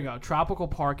 Oh, here we go. Tropical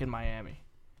Park in Miami.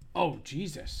 Oh,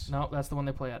 Jesus. No, that's the one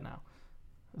they play at now.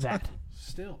 That.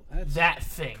 Still, that's That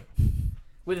thing.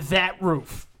 With that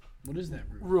roof. what is that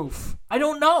roof? Roof. I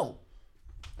don't know.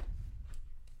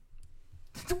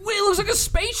 It looks like a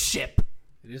spaceship.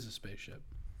 It is a spaceship.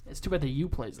 It's too bad the U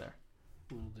plays there.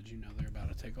 Well, did you know they're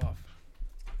about to take off?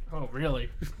 Oh, really?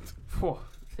 Phew.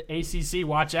 The ACC,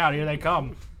 watch out. Here they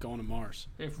come. Going to Mars.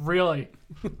 If really,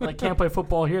 like, can't play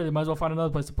football here, they might as well find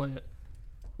another place to play it.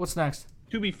 What's next?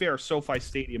 To be fair, SoFi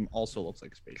Stadium also looks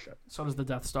like a spaceship. So does the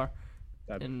Death Star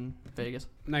That- in Vegas.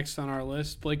 Next on our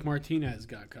list, Blake Martinez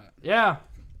got cut. Yeah.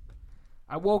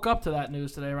 I woke up to that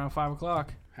news today around 5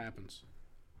 o'clock. Happens.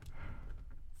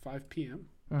 5 p.m.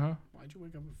 Uh-huh. Why'd you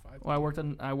wake up at 5? Well,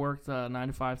 I worked 9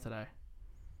 to 5 today.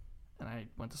 And I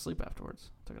went to sleep afterwards.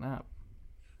 Took a nap.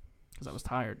 Because I was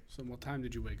tired. So what time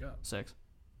did you wake up? 6.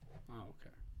 Oh,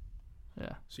 okay.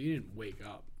 Yeah. So you didn't wake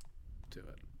up to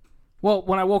it. Well,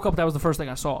 when I woke up, that was the first thing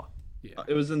I saw. Yeah.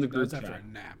 It was in the That group was after chat. a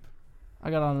nap.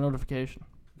 I got on a notification.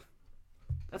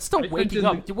 That's still I think waking in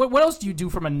up. What else do you do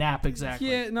from a nap exactly?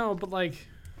 Yeah, no, but like,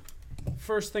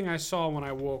 first thing I saw when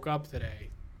I woke up today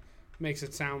makes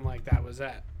it sound like that was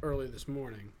at early this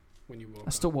morning when you woke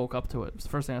I still woke up to it. It was the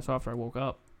first thing I saw after I woke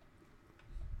up.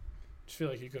 Just feel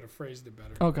like you could have phrased it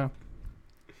better. Okay.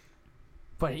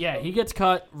 But yeah, he gets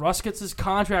cut. Russ gets his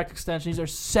contract extension. He's there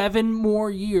 7 more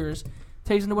years.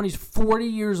 Takes him to when he's 40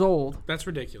 years old. That's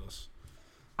ridiculous.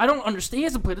 I don't understand. He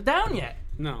hasn't played it down yet.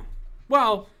 No.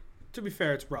 Well, to be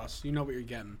fair, it's Russ. You know what you're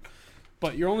getting.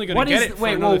 But you're only going to What get is it for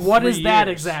wait? another Well, what 3 is that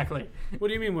years. exactly? What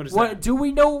do you mean? What is What that? do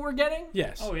we know what we're getting?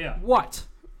 Yes. Oh yeah. What?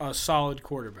 A solid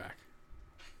quarterback.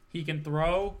 He can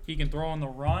throw. He can throw on the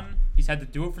run. He's had to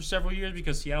do it for several years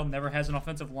because Seattle never has an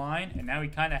offensive line, and now he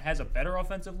kind of has a better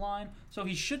offensive line. So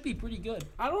he should be pretty good.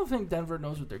 I don't think Denver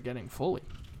knows what they're getting fully.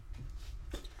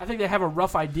 I think they have a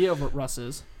rough idea of what Russ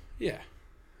is. Yeah.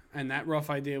 And that rough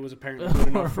idea was apparently good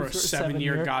enough for a For a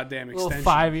 7-year 7-year. goddamn A little extension.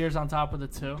 5 years on top of the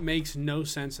 2. Makes no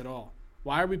sense at all.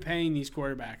 Why are we paying these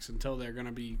quarterbacks until they're going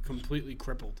to be completely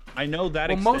crippled? I know that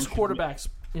Well, most extension- quarterbacks,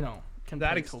 can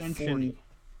that play till 40. extension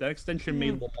that extension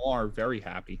made Lamar very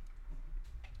happy.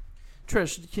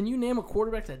 Trish, can you name a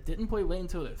quarterback that didn't play late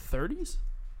until their 30s?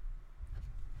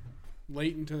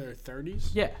 Late into their 30s?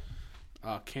 Yeah.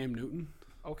 Cam Newton?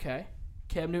 Okay.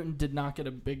 Cam Newton did not get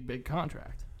a big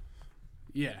contract.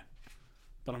 Yeah.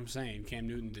 But I'm saying Cam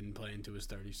Newton didn't play into his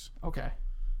 30s. Okay.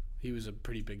 He was a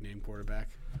pretty big name quarterback.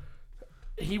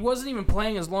 He wasn't even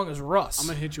playing as long as Russ. I'm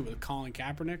going to hit you with Colin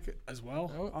Kaepernick as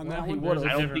well Oh, on well, that he one. would've. There's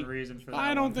I don't different think- reasons for that.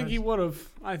 I don't one. think he would have.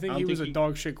 I think I he don't was a think he-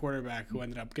 dog shit quarterback who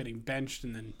ended up getting benched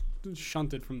and then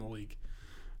shunted from the league.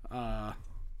 I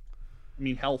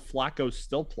mean, hell, Flacco's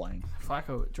still playing.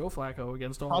 Joe Flacco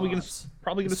against all Probably odds.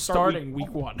 gonna He's start starting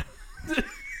week 1.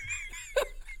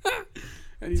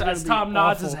 And he's As gonna be Tom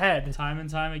nods his awful. head. Time and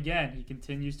time again, he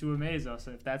continues to amaze us.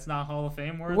 If that's not Hall of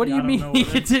Fame worthy, What do I you don't mean? know what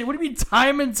is. What do you mean?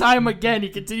 Time and time again, he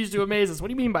continues to amaze us. What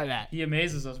do you mean by that? He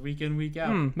amazes us week in, week out.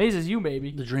 Amazes you,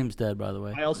 maybe. The dream's dead, by the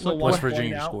way. I also want West to point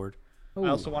Virginia out. scored I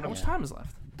also want How to. much time is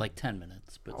left? like 10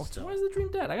 minutes, but Oh, still. why is the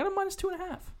dream dead? I got a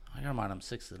 -2.5. I got mine. I'm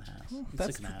 6.5.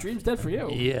 That's 6.5. dream's dead for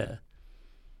you. Yeah.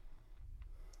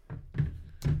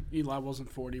 Eli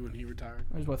wasn't 40 when he retired.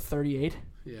 He was what 38,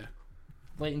 Yeah,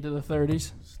 late into the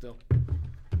 30s. still.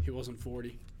 He wasn't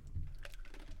 40.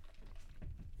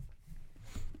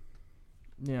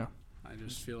 Yeah. I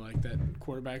just feel like that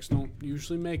quarterbacks don't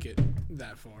usually make it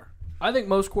that far. I think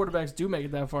most quarterbacks do make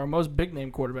it that far. Most big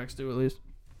name quarterbacks do, at least.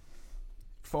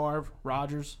 Favre,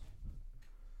 Rodgers,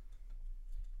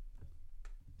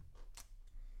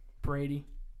 Brady,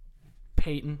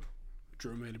 Peyton.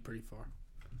 Drew made it pretty far.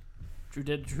 Drew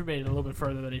made it a little bit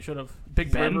further than he should have.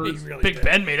 Big Ben. Rivers really Big did.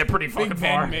 Ben made it pretty fucking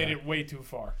far. it way too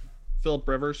far. Philip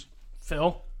Rivers.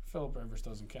 Phil, Philip Rivers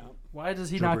doesn't count. why does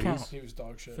he Drew not Brees. count? He was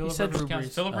dog shit. Philip said Rivers Drew counts.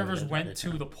 Brees. Philip Oh, Rivers yeah, went that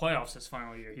to did the playoffs this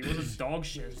final year. He was a dog He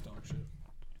shit. was dog shit.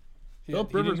 Philip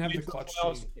He Rivers didn't have made the the clutch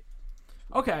playoffs. gene.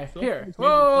 Okay, Phil here. Rivers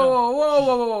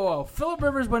Whoa. Philip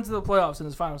Rivers went to the playoffs in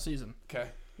his final season. Okay.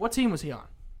 What team was he on?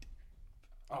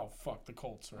 Oh fuck, the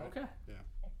Colts, right? Okay.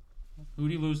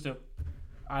 Who'd he lose to?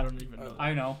 I don't even know.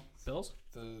 I know. Bills?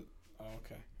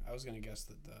 Okay. I was gonna guess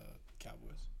the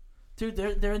Cowboys. Dude,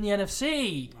 they're in the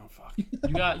NFC. Oh fuck.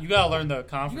 You gotta learn the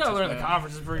conference. You gotta learn the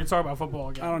conferences before we can talk about football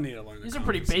I again. don't need to learn. These are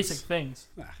pretty basic things.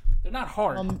 Nah. They're not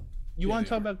hard. You Yeah, want they to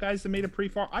talk are. about guys that made it pretty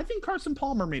far? I think Carson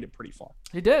Palmer made it pretty far.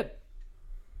 He did.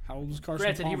 How old was Carson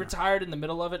Granted, he Palmer? retired in the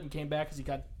middle of it and came back because he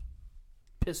got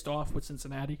pissed off with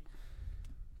Cincinnati.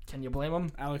 Can you blame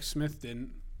him? Alex Smith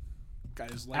didn't.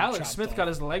 Got his leg Alex chopped Smith off. got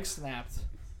his leg snapped.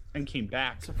 And came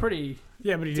back. It's a pretty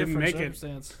Yeah, but he didn't different make it.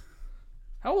 circumstance.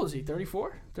 How old is he?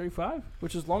 34? 35?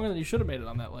 Which is longer than he should have made it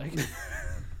on that leg.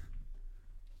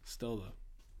 Still though.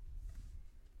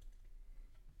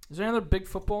 Is there any other big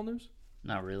football news?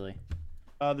 Not really.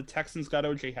 The Texans got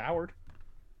O.J. Howard.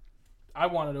 I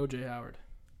wanted O.J. Howard.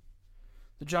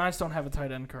 The Giants don't have a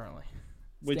tight end currently.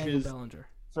 It's Which Daniel is- Bellinger.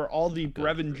 For all the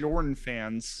Brevin Jordan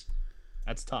fans,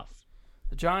 that's tough.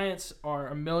 The Giants are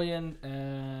 $1 million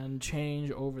and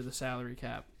change over the salary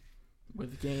cap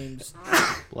with games.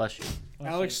 Bless you.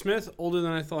 Alex Smith, older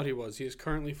than I thought he was. He is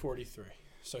currently 43.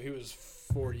 So he was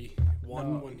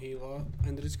 41 No. when he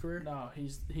ended his career. No,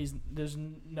 he's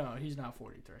not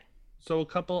 43. So a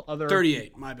couple other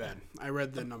 38. My bad. I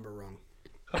read the number wrong.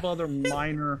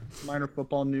 minor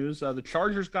football news. The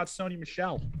Chargers got Sony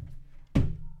Michel.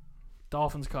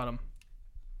 Dolphins cut him.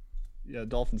 Yeah,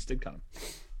 Dolphins did cut him.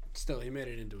 Still, he made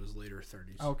it into his later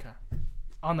 30s. Okay.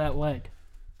 On that leg.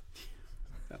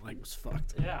 That leg was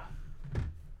fucked. Yeah.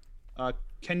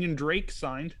 Kenyon Drake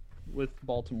signed with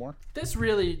Baltimore. This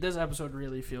episode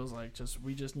really feels like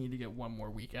we just need to get one more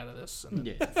week out of this, and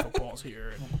then Yeah. football's here.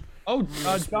 And Oh,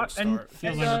 sports and start.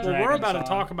 Feels and, like a Well, Dragon we're about to song.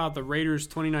 talk about the Raiders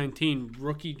 2019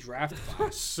 rookie draft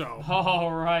class. So Oh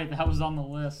right, that was on the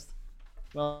list.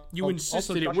 Well, You insisted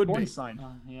also it Josh would Gordon be. signed.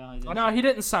 Yeah, I did. No, he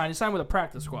didn't sign. He signed with a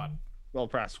practice squad. Well,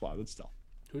 practice squad, but still.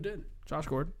 Who did? Josh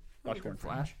Gordon. Josh Gordon.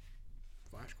 Flash.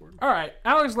 Flash Gordon. All right,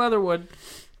 Alex Leatherwood,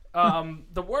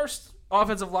 the worst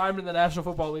offensive lineman in the National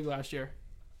Football League last year.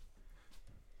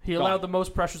 He allowed the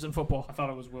most pressures in football. I thought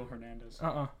it was Will Hernandez.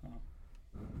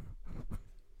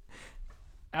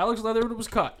 Alex Leatherwood was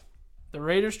cut. The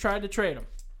Raiders tried to trade him.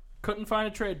 Couldn't find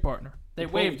a trade partner. They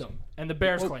waived him, and the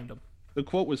Bears claimed him. The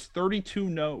quote was 32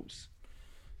 no's.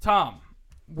 Tom,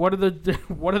 what are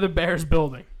the Bears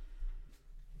building?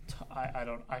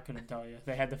 I couldn't tell you.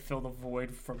 They had to fill the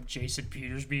void from Jason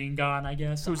Peters being gone, I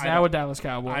guess. Who's I now don't- a Dallas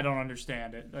Cowboy? I don't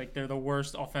understand it. Like, they're the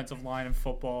worst offensive line in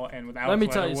football, and without Let me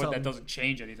tell you Leatherwood, something. that doesn't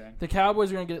change anything. The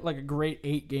Cowboys are going to get like a great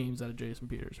 8 games out of Jason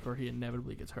Peters before he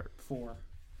inevitably gets hurt. 4.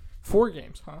 4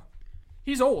 games, huh?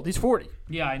 He's old. He's 40.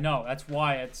 Yeah, I know. That's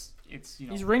why it's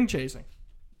He's ring chasing.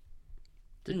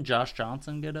 Didn't Josh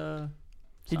Johnson get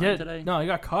He signed did. today? No, he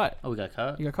got cut. Oh, we got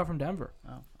cut. He got cut from Denver.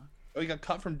 Oh, Oh, he got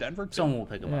cut from Denver? Too? someone will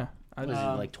pick him Yeah. up. What is he,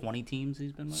 like 20 teams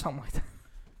he's been with? Something like that.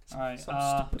 all right.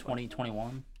 Something stupid.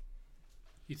 2021.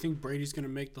 You think Brady's gonna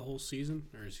make the whole season,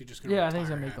 or is he just gonna? Yeah, I think he's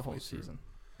retire going to make the whole halfway through? season.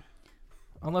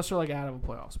 Unless they're like out of a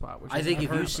playoff spot. Which I is- think I've if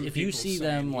heard you some if you people see saying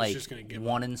them he's like just gonna give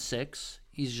 1-6,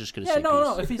 he's just gonna Yeah, say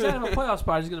no. peace. If he's out of a playoff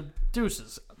spot, he's going to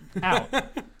deuces out.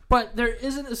 But there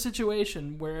isn't a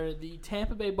situation where the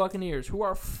Tampa Bay Buccaneers, who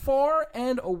are far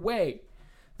and away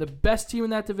the best team in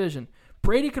that division,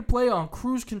 Brady could play on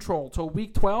cruise control till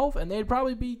week 12, and they'd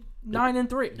probably be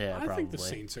 9-3. Yeah, I probably. think the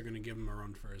Saints are gonna give him a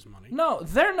run for his money. No,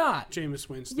 they're not. Jameis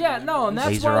Winston. Yeah, them no, and boys.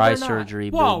 that's Laser why eye they're not. surgery.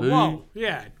 Whoa, boo-boo. whoa,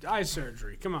 yeah, eye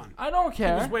surgery. Come on. I don't He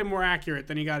was care. way more accurate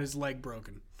than he got his leg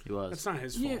broken. He was. That's not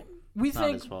his Yeah, fault. we Not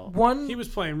think his fault. He was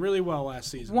playing really well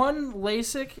last season. one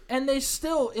LASIK, and they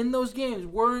still, in those games,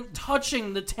 weren't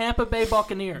touching the Tampa Bay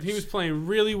Buccaneers. He was playing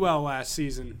really well last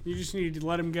season. You just needed to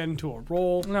let him get into a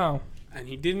role, No. and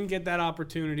he didn't get that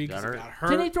opportunity because he Got got hurt. hurt.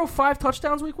 Didn't he throw 5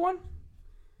 touchdowns week 1?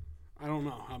 I don't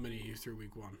know how many he threw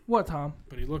week 1, What, Tom?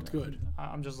 but he looked good.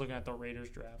 I'm just looking at the Raiders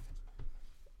draft.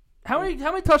 How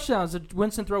many touchdowns did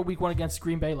Winston throw week 1 against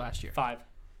Green Bay last year? 5.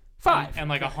 5. And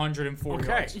like 140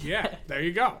 Okay, yards. yeah, there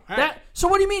you go. Hey, So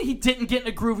what do you mean he didn't get in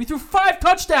a groove? He threw 5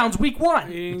 touchdowns week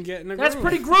 1. he didn't get in a That's groove.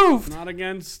 pretty grooved. Not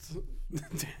against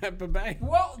Tampa Bay.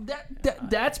 Well,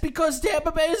 that's because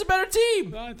Tampa Bay is a better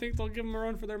team. I think they'll give him a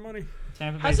run for their money.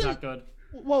 Tampa Bay's Hasn't- not good.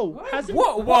 Whoa. Hasn't,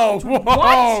 Whoa, Whoa,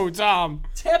 whoa, Tom.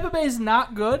 Tampa Bay's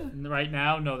not good. Right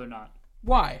now, no, they're not.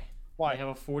 Why? They have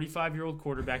a 45-year-old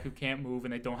quarterback who can't move,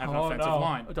 and they don't have an Oh, offensive no.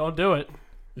 line. Don't do it.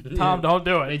 Tom, don't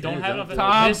do They it. don't have an offensive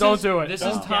Tom, this don't is- do it. This Don't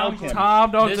is Tom. count him.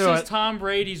 Tom, don't This do is it. Tom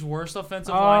Brady's worst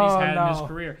offensive line he's had in his no.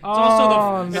 career. It's Oh, also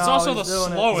the no, also the he's doing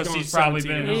it. slowest He's he's going probably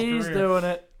been in 17 his He's career. doing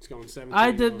it. He's going 17.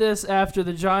 I did this after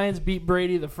the Giants beat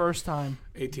Brady the first time.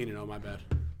 18-0, my bad.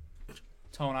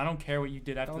 Tone, I don't care what you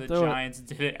did after Don't the do it. Giants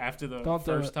did it after the Don't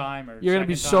do first it. time or You're gonna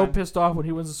be second so time. pissed off when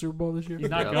he wins the Super Bowl this year. He's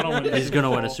not Yeah. gonna win. the He's Super gonna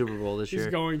win a Bowl. Super Bowl this He's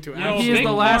year. going to. You know, He is big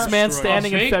the last part- man destroy.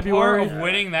 standing a in big February. part of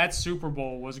winning that Super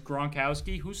Bowl was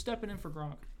Gronkowski. Who's stepping in for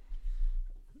Gronk?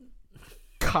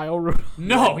 Kyle Rudolph.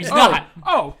 No, he's not.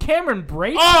 Oh, Cameron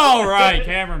Brate? All right,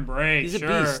 Cameron Brate. He's a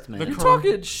sure. beast, man. The You're cor-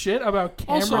 talking shit about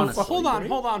Cameron Also, honestly, fucking hold on,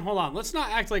 Brate? hold on. Let's not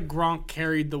act like Gronk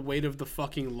carried the weight of the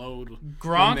fucking load. when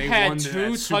Gronk they had won 2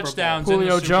 that Super Bowl. touchdowns Julio in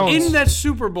the Super Jones. Bowl. In that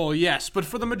Super Bowl, yes, but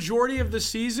for the majority of the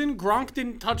season, Gronk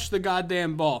didn't touch the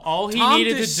goddamn ball. All he Tom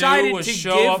needed to decided do was to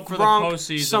show give up for the Gronk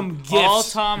postseason. some gifts All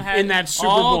Tom had in that Super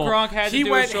all Bowl. Gronk had to He do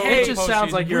went, was show hey, up It for just the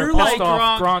sounds like postseason. you're a We're pissed like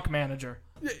off Gronk. Gronk manager.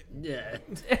 Yeah,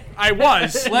 I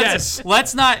was. yes.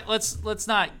 Let's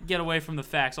not get away from the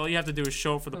facts. All you have to do is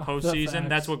show up for the the postseason. facts.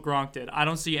 That's what Gronk did. I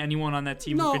don't see anyone on that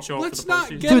team who No, could show up for let's the not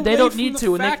postseason. get Dude, they away don't from need the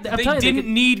to, and they- fact that I'm they telling you, they didn't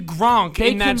can- need Gronk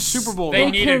They in that can Super Bowl. They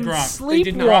They needed can Gronk. They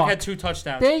did not. Gronk sleepwalk. had 2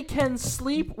 touchdowns. They can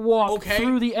sleepwalk Okay.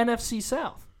 through the NFC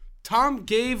South. Tom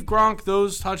gave Gronk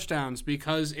those touchdowns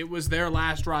because it was their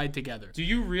last ride together. Do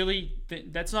you really?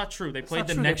 That's not true. They It's played not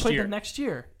the true. next They played year. the next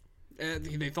year.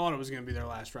 They thought it was going to be their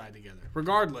last ride together.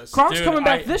 Regardless, Gronk's Dude, coming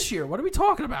back I- this year. What are we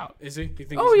talking about? is he? You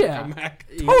think Oh, he's yeah. gonna come back?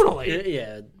 Totally.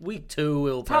 Yeah, week 2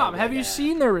 will. Tom, probably have you yeah.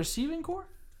 seen their receiving core?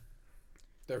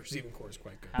 Their receiving core is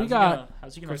quite good.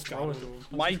 How's he gonna Chris throw it to Godwin. him?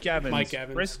 Mike Evans, Mike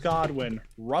Evans. Chris Godwin,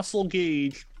 Russell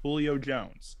Gage, Julio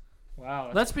Jones. Wow.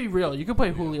 Let's be real. You can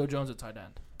play Julio Jones at tight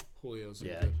end. Julio's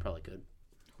Yeah, good. probably could.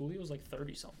 Julio's like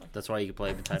 30 something. That's why you can play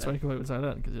him in tight That's why end. you can play with tight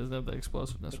end because he doesn't have the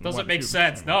explosiveness. It from the doesn't wide make receiver.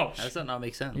 sense. No, How does that not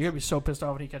make sense? You're gonna be so pissed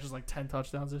off when he catches like 10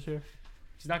 touchdowns this year.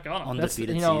 he's not gonna.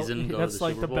 Undefeated That's season. Go that's to the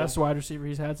like Super the Bowl. best wide receiver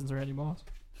he's had since Randy Moss.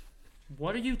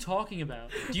 What are you talking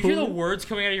about? Do you hear the words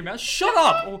coming out of your mouth? Shut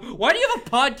up! Why do you have a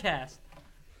podcast?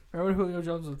 Remember when Julio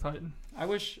Jones was a Titan? I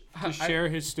wish. To share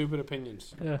his stupid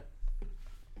opinions. Yeah.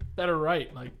 that are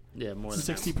right, like Yeah, more than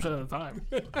 60% of the time.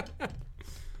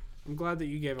 I'm glad that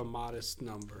you gave a modest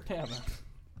number. Yeah, man.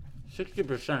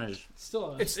 60% is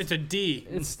Still, It's a D.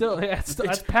 it's still, yeah, it's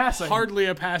that's passing. Hardly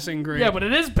a passing grade. Yeah, but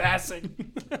it is passing.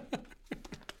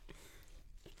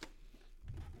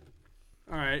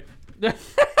 All right.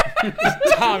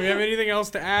 Tom, you have anything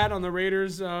else to add on the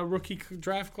Raiders rookie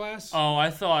draft class? Oh, I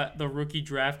thought the rookie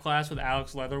draft class with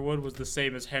Alex Leatherwood was the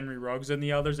same as Henry Ruggs and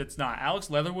the others. It's not. Alex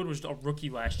Leatherwood was a rookie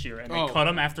last year, and they cut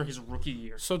him after his rookie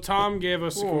year. So Tom gave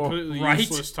us a completely right.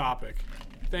 useless topic.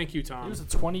 Thank you, It Tom. was a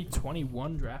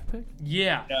 2021 draft pick.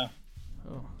 Yeah.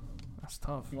 Oh, that's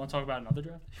tough. You want to talk about another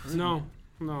draft?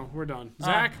 No, we're done.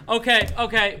 Zach? Okay.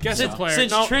 Guess since, the player.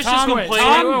 Since No, Trish Tom, is wait,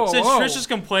 complaining, Tom, since whoa. Trish is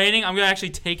complaining, I'm gonna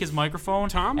actually take his microphone.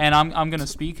 Tom? And I'm gonna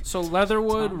speak. So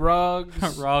Leatherwood,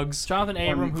 Ruggs, Ruggs. Jonathan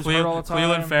Abram, who's hurt all the time.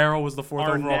 Cleveland Farrell was the fourth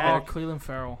overall Oh, pick. Cleveland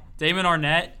Farrell. Damon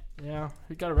Arnett. Yeah,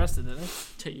 he got arrested, didn't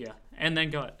he? Yeah. And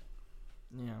then go ahead.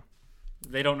 Yeah.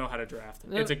 They don't know how to draft.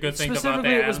 It's a good thing about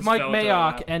Specifically, that. it was Mike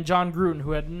Mayock and John Gruden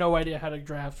who had no idea how to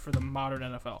draft for the modern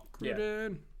NFL. Yeah.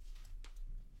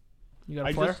 You got a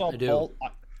I player? just saw I do. Ball.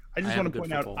 I just I want have to good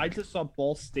point out. football. I just saw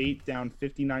Ball State down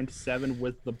 59-7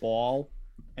 with the ball,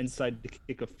 and decided to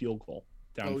kick a field goal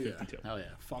down Oh, yeah. 52. Hell yeah.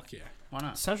 Fuck yeah. Why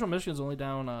not? Central Michigan's only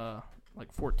down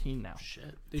like 14 now.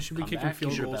 Shit. They should be Come kicking back, you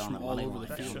field should've goals bet on from the all money over line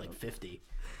the down field. like 50.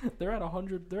 They're at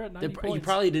 100. They're at 90 points. You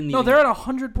probably didn't No, even. they're at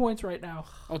 100 points right now.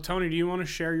 Oh, Tony, do you want to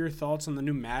share your thoughts on the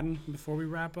new Madden before we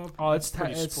wrap up? Oh, it's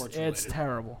pretty it's sports-related.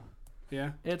 terrible.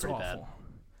 Yeah? It's Pretty awful. bad.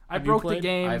 I Have you broke the played?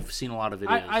 game. I've seen a lot of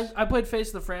videos. I played Face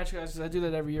of the Franchise because I do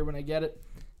that every year when I get it.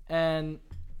 And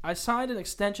I signed an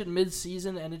extension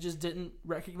mid-season, and it just didn't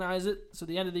recognize it. So at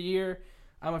the end of the year,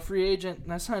 I'm a free agent,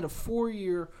 and I signed a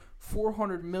 4-year,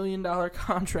 $400 million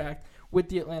contract with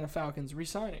the Atlanta Falcons,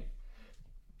 re-signing.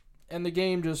 And the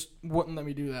game just wouldn't let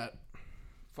me do that.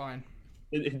 Fine.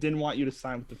 It didn't want you to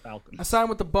sign with the Falcons. I signed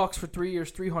with the Bucks for 3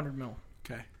 years, $300 million.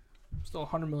 Okay. Still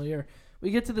 $100 million a year.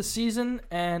 We get to the season,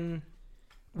 and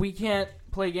we can't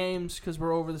play games because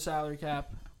we're over the salary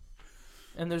cap.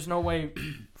 And there's no way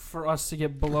for us to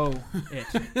get below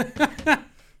it.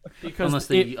 Because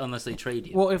unless they trade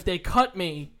you. well, if they cut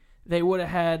me, they would have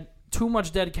had too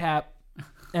much dead cap,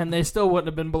 and they still wouldn't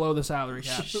have been below the salary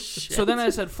cap. So then I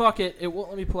said, fuck it. It won't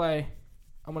let me play.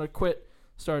 I'm going to quit,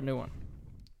 start a new one.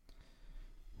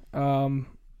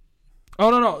 Oh,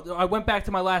 no. I went back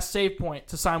to my last save point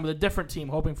to sign with a different team,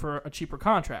 hoping for a cheaper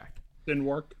contract. Didn't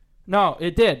work. No,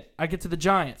 it did. I get to the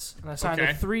Giants, and I signed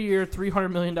Okay. a 3-year,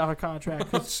 $300 million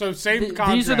contract. So same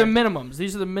contract. These are the minimums.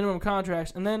 These are the minimum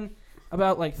contracts. And then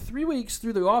about like 3 weeks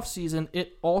through the offseason,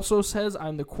 it also says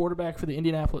I'm the quarterback for the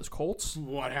Indianapolis Colts.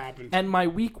 What happened? And my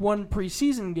week 1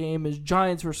 preseason game is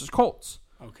Giants versus Colts.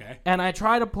 Okay. And I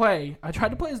tried to play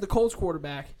as the Colts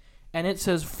quarterback, and it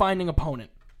says finding opponent.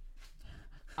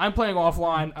 I'm playing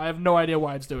offline. I have no idea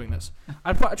why it's doing this.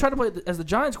 I tried to play as the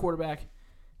Giants quarterback,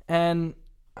 and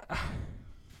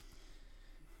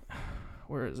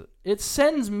where is it? It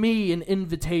sends me an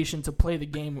invitation to play the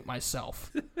game with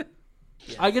myself.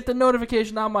 I get the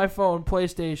notification on my phone,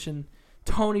 PlayStation,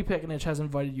 Tony Pickenich has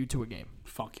invited you to a game.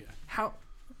 Fuck yeah. How?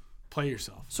 Play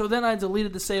yourself. So then I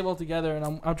deleted the save altogether,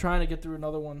 and I'm trying to get through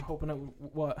another one, hoping it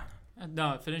what?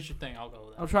 No, finish your thing. I'll go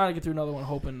with that. I'm trying to get through another one,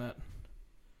 hoping that.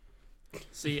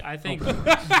 See, I think.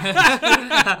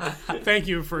 Thank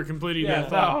you for completing Yeah, that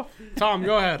thought. Tom,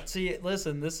 go ahead. See,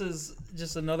 listen, this is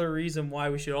just another reason why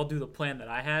we should all do the plan that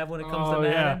I have when it comes Oh, to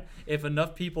Madden. yeah. If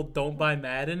enough people don't buy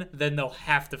Madden, then they'll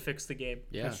have to fix the game.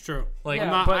 Yeah. That's true. Like,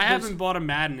 Yeah, but I there's- haven't bought a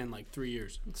Madden in like 3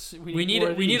 years. we need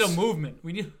a movement.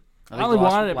 We need. I only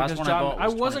wanted it because one John. bought I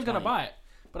was wasn't gonna 2020. buy it,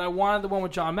 but I wanted the one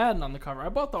with John Madden on the cover. I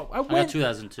bought the. I got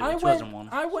 2002, 2001.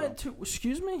 I went to.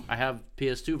 Excuse me. I have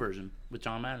PS2 version with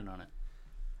John Madden on it.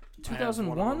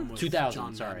 2001.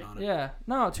 2000, sorry. Yeah.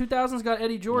 No, 2000's got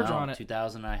Eddie George no, on it.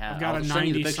 2000 I have. I've got I'll a send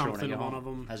you the 90 picture when I something get one home. of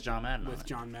them Has John Madden on with it.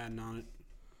 John Madden on it.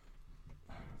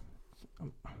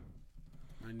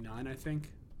 99, I think,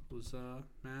 was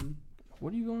Madden.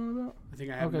 What are you going on about? I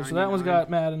think I have. Okay, so that one's 99. got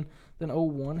Madden. Then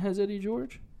 01 has Eddie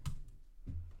George.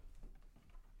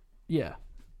 Yeah.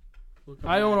 Look up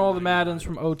I own all the 99. Maddens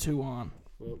from 02 on.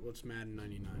 What's Madden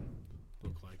 99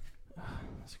 look like?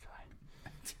 This guy.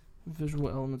 Visual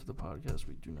elements of the podcast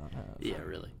we do not have. Yeah,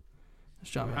 really. It's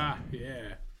John Ah, Madden.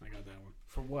 yeah, I got that one.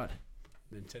 For what?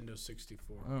 Nintendo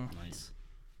 64. Oh, Nice.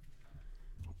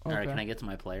 okay. All right, can I get to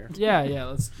my player? Yeah.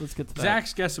 Let's get to that.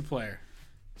 Zach's guess a player.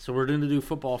 So we're going to do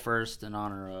football first in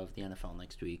honor of the NFL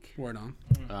next week. Word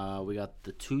on. We got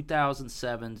the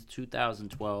 2007 to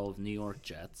 2012 New York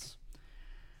Jets.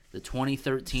 The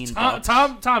 2013 Bucks.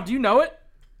 Tom, do you know it?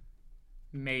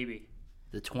 Maybe.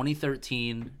 The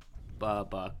 2013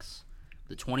 Bucks,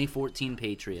 the 2014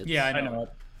 Patriots. Yeah, I I know. know.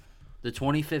 The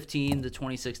 2015, the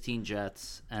 2016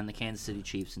 Jets, and the Kansas City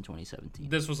Chiefs in 2017.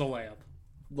 This was a layup.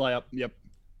 Layup. Yep.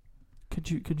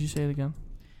 Could you say it again?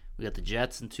 We got the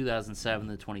Jets in 2007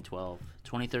 to 2012.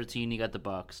 2013, you got the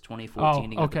Bucks.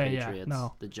 2014, you got okay, the yeah, Patriots.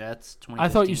 no. The Jets. I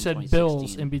thought you 2015, said 2016.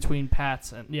 Bills in between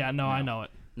Pats and I know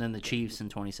it. And then the Chiefs in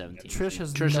 2017. Trish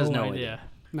has no no idea.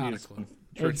 Not a Yes. clue.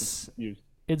 It's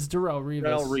it's Darrell Revis.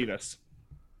 Darrell Revis.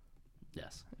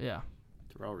 Yes. Yeah.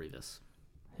 Darrell Revis.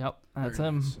 Yep. That's Very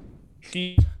him. nice.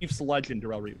 Chiefs legend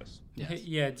Darrell Revis. Yes.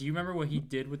 Yeah, do you remember what he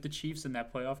did with the Chiefs in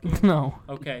that playoff game? No.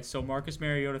 Okay, so Marcus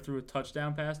Mariota threw a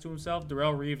touchdown pass to himself.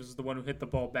 Darrell Reeves is the one who hit the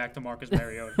ball back to Marcus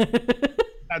Mariota.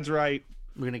 That's right.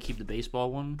 We're gonna keep the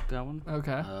baseball one going.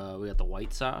 Okay. We got the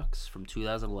White Sox from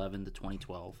 2011 to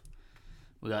 2012.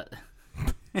 We got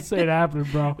Say it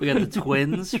happened, bro. we got the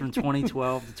Twins from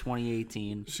 2012 to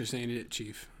 2018. Just ain't it,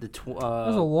 Chief. The That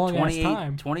was a long-ass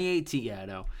time. 2018, yeah, I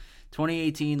know.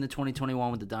 2018 to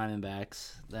 2021 with the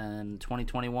Diamondbacks, then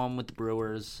 2021 with the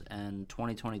Brewers, and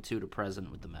 2022 to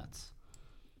present with the Mets.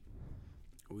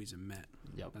 Oh, he's a Met.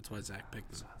 Yep. That's why Zach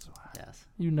picked him. Yes.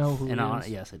 You know who In he honor, is.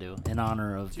 yes, I do. In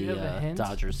honor of Do you have a the hint?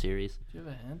 Dodgers series, Do you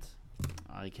have a hint?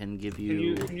 I can give Can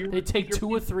you. They take 2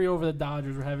 or 3 over the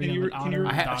Dodgers. We're having Can them you- in can honor you- of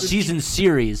I the have Dodgers. season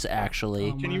series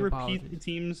actually. Can My you repeat apologies. the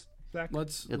teams, Zach?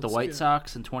 Let's You got the White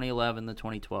Sox in 2011 to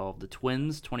 2012, the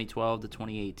Twins 2012 to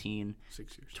 2018,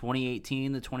 6 years.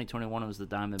 2018 to 2021 was the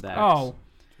Diamondbacks. Oh,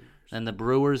 Then the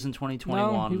Brewers in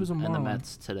 2021, No, he was a and the Marlin.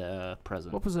 Mets to the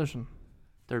present. what position?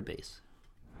 Third base.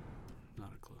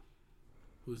 Not a clue.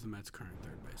 Who's the Mets' current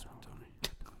third baseman, Tony?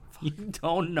 You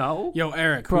don't know? Yo,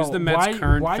 Eric, Bro, who's the Mets' why,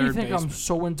 current why do you third think baseman? I'm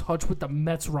so in touch with the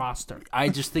Mets roster? I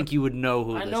just think you would know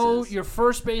who I this know is. your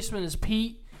first baseman is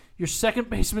Pete. Your second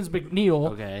baseman's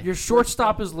McNeil. Okay. Your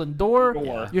shortstop is Lindor.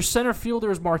 Lindor. Your center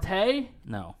fielder is Marte.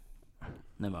 No.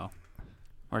 Nemo.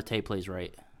 Marte plays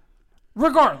right.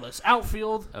 Regardless,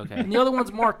 outfield. Okay. And the other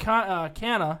one's Mark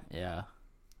Canna. Yeah.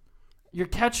 Your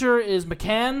catcher is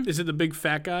McCann. Is it the big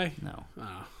fat guy? No.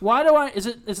 Oh, Why do I? Is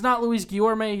it? It's not Luis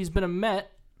Guillorme. He's been a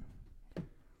Met.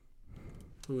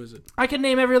 who is it? I can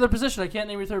name every other position. I can't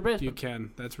name your third baseman. You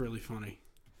can. That's really funny.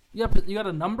 You got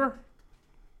a number?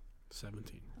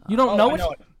 17. You don't know I it?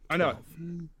 know it. I know it.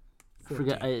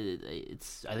 Forget.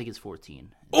 I think it's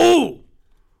 14. Oh!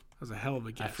 That was a hell of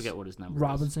a guess. I forget what his number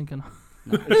Robinson can.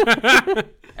 is.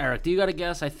 Eric, do you got a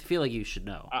guess? I feel like you should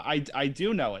know. I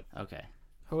do know it. Okay.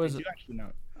 Who I is do it? actually know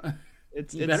it.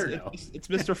 It's You it's, better know. it's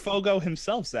Mr. Fogo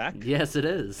himself, Zach. Yes, it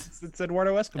is. It's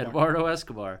Eduardo Escobar. Eduardo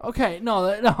Escobar. Okay, no,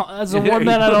 that's the one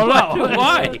that I don't know.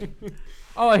 Why?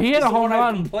 Oh, he hit a home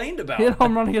run. complained about. He hit a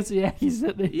home run against the Yankees,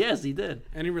 didn't he? Yes, he did.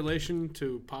 Any relation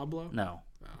to Pablo? No.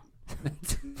 Oh.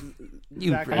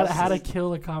 You Zach, racist. How to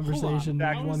kill a conversation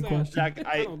Zach, with How is one that? question. Zach,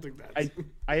 I don't think that's...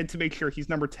 I had to make sure he's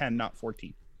number 10, not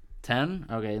 14. 10?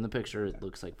 Okay, in the picture it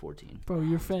looks like 14. Bro,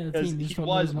 you're a fan of the Because team. You he just don't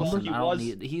know his was- number. he I don't was-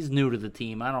 need, he's new to the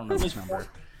team. I don't know his number.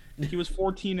 He was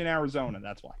 14 in Arizona,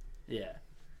 that's why. Yeah.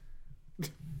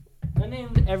 I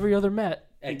named every other Met.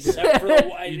 Except for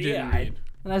the You did indeed.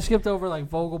 And I skipped over like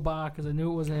Vogelbach because I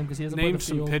knew it wasn't him because he hasn't Name played the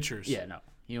some field. pitchers. Yeah, no.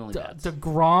 He only bats.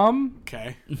 DeGrom,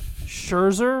 Okay.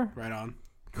 Scherzer, Right on.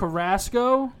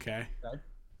 Carrasco. Okay.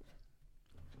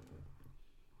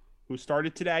 Who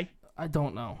started today? I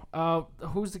don't know.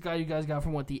 Who's the guy you guys got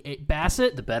from what the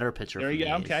Bassett? The better pitcher. There from you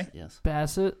the go, A's. okay. Yes.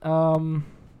 Bassett.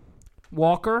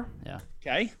 Walker. Yeah.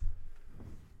 Okay.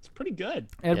 It's pretty good.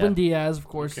 Edwin Yeah. Diaz, of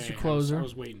course, is Okay, your closer. I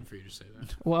was waiting for you to say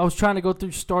that. Well, I was trying to go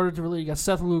through starter to really. You got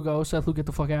Seth Lugo. Seth Lugo, get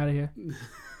the fuck out of here.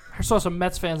 I saw some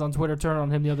Mets fans on Twitter turn on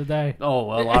him the other day. Oh,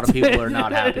 well, a lot of people are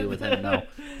not happy with him. No,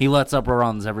 he lets up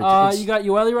runs every time. You got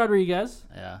Yoeli Rodriguez.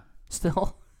 Yeah.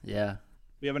 Still. Yeah.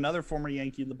 We have another former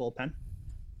Yankee in the bullpen.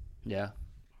 Yeah.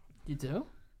 You do?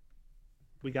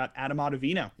 We got Adam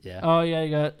Ottavino. Yeah. Oh, yeah, you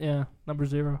got, number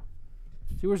 0.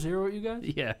 You were 0 at you guys?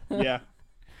 Yeah. Yeah.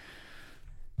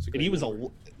 And he was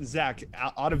Zach,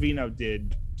 Ottavino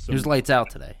did He some... was lights out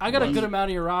today. I got a good amount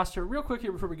of your roster. Real quick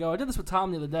here before we go. I did this with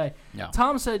Tom the other day. Yeah.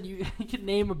 Tom said you could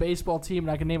name a baseball team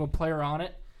and I could name a player on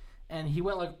it. And he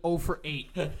went like 0 for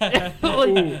 8.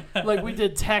 like we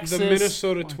did Texas. The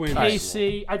Minnesota Twins.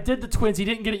 KC. I did the Twins. He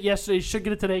didn't get it yesterday. He should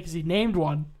get it today because he named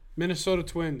one. Minnesota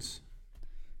Twins.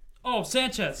 Oh,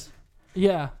 Sanchez.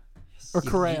 Yeah. Or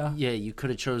Correa. Yeah, you could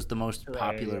have chose the most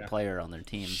popular yeah. player on their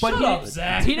team. But Shut up,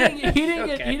 Zach. he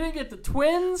didn't get the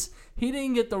Twins. He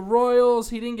didn't get the Royals.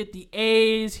 He didn't get the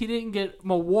A's. He didn't get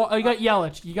Milwaukee. You got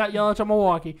Yelich. You got Yelich on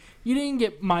Milwaukee. You didn't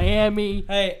get Miami.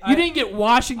 Hey, you didn't get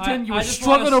Washington. You I were just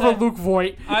struggling wanna over say- Luke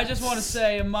Voigt. I just want to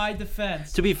say, in my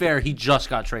defense, To be fair, he just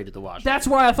got traded to Washington. That's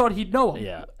why I thought he'd know him.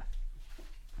 Yeah.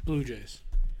 Blue Jays.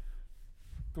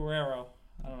 Guerrero.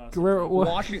 I don't know. Guerrero.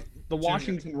 The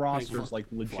Washington roster is like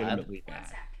legitimately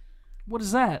bad. What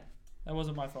is that? That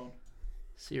wasn't my phone.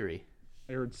 Siri.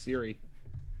 I heard Siri.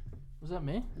 Was that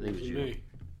me? I think it was you. Me.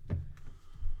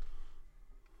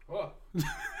 What?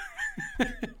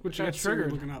 Which got I triggered.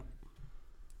 triggered. Looking up.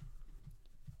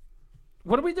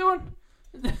 What are we doing?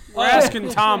 We're asking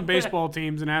Tom baseball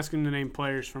teams and asking to name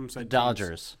players from said teams.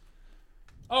 Dodgers.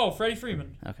 Oh, Freddie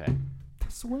Freeman. Okay.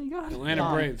 That's the one you got. Atlanta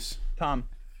Tom. Braves. Tom,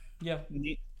 Yeah.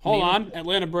 Hold on.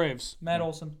 Atlanta Braves. Matt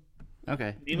Olson.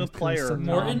 Okay. name a player. said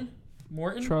Morton.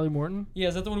 Morton. Charlie Morton. Yeah,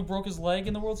 is that the one who broke his leg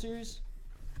in the World Series?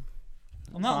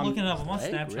 I'm not looking it up. I'm on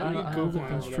leg? Snapchat. Really? I don't think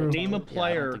that's true. Name a don't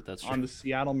player think that's on true. the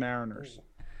Seattle Mariners.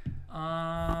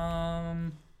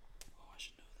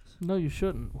 No, you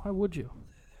shouldn't. Why would you?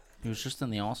 He was just in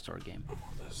the All-Star game.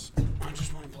 I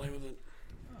just want to play with it.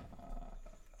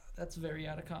 That's very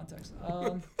out of context.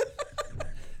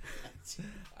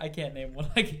 I can't name one.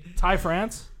 Ty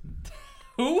France.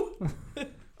 Who?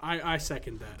 I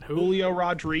second that. Who? Julio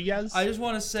Rodriguez. I just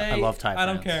want to say. I love Ty I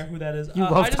don't France. care who that is. You I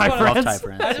love just Ty wanna- I love France? Ty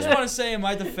France. I just yeah. want to say in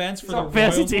my defense for the on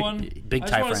fantasy Royals team. one. Big I Ty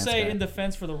just want to France say guy. in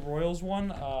defense for the Royals one.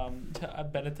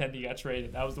 Benintendi got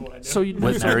traded. That was the one I knew. So you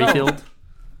Whit so no. Merrifield.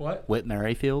 What? Whit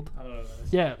Merrifield. I don't know. Who that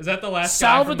is. Yeah. Is that the last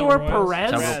Salvador guy from the Royals? Perez?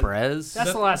 Salvador Perez.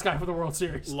 That's the last guy for the World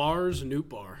Series. Lars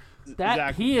Nootbaar. That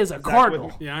Zach- he is a Zach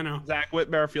Cardinal. Whitmer. Yeah, I know. Zach Whit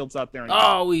Merrifield's out there.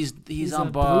 Oh, he's He's on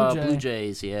a Blue Jay. Blue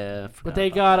Jays. Yeah. But they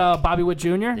got Bobby Witt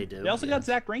Jr. They do. They also yeah. got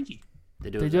Zach Greinke.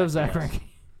 They do. They do have Zach exactly, Greinke.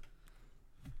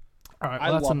 All right, I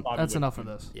well, love Bobby that's Witt enough Jr. of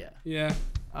this. yes.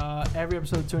 Yeah. Every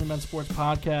episode of Tuning Men Sports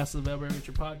Podcast is available at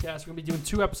your podcast. We're going to be doing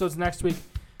 2 episodes next week,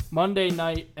 Monday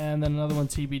night, and then another one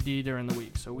TBD during the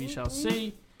week. So we shall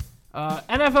see.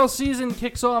 NFL season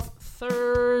kicks off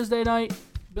Thursday night.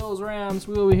 Bills Rams.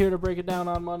 We will be here to break it down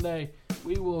on Monday.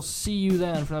 We will see you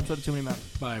then for an episode of Too Many Men.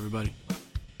 Bye, everybody.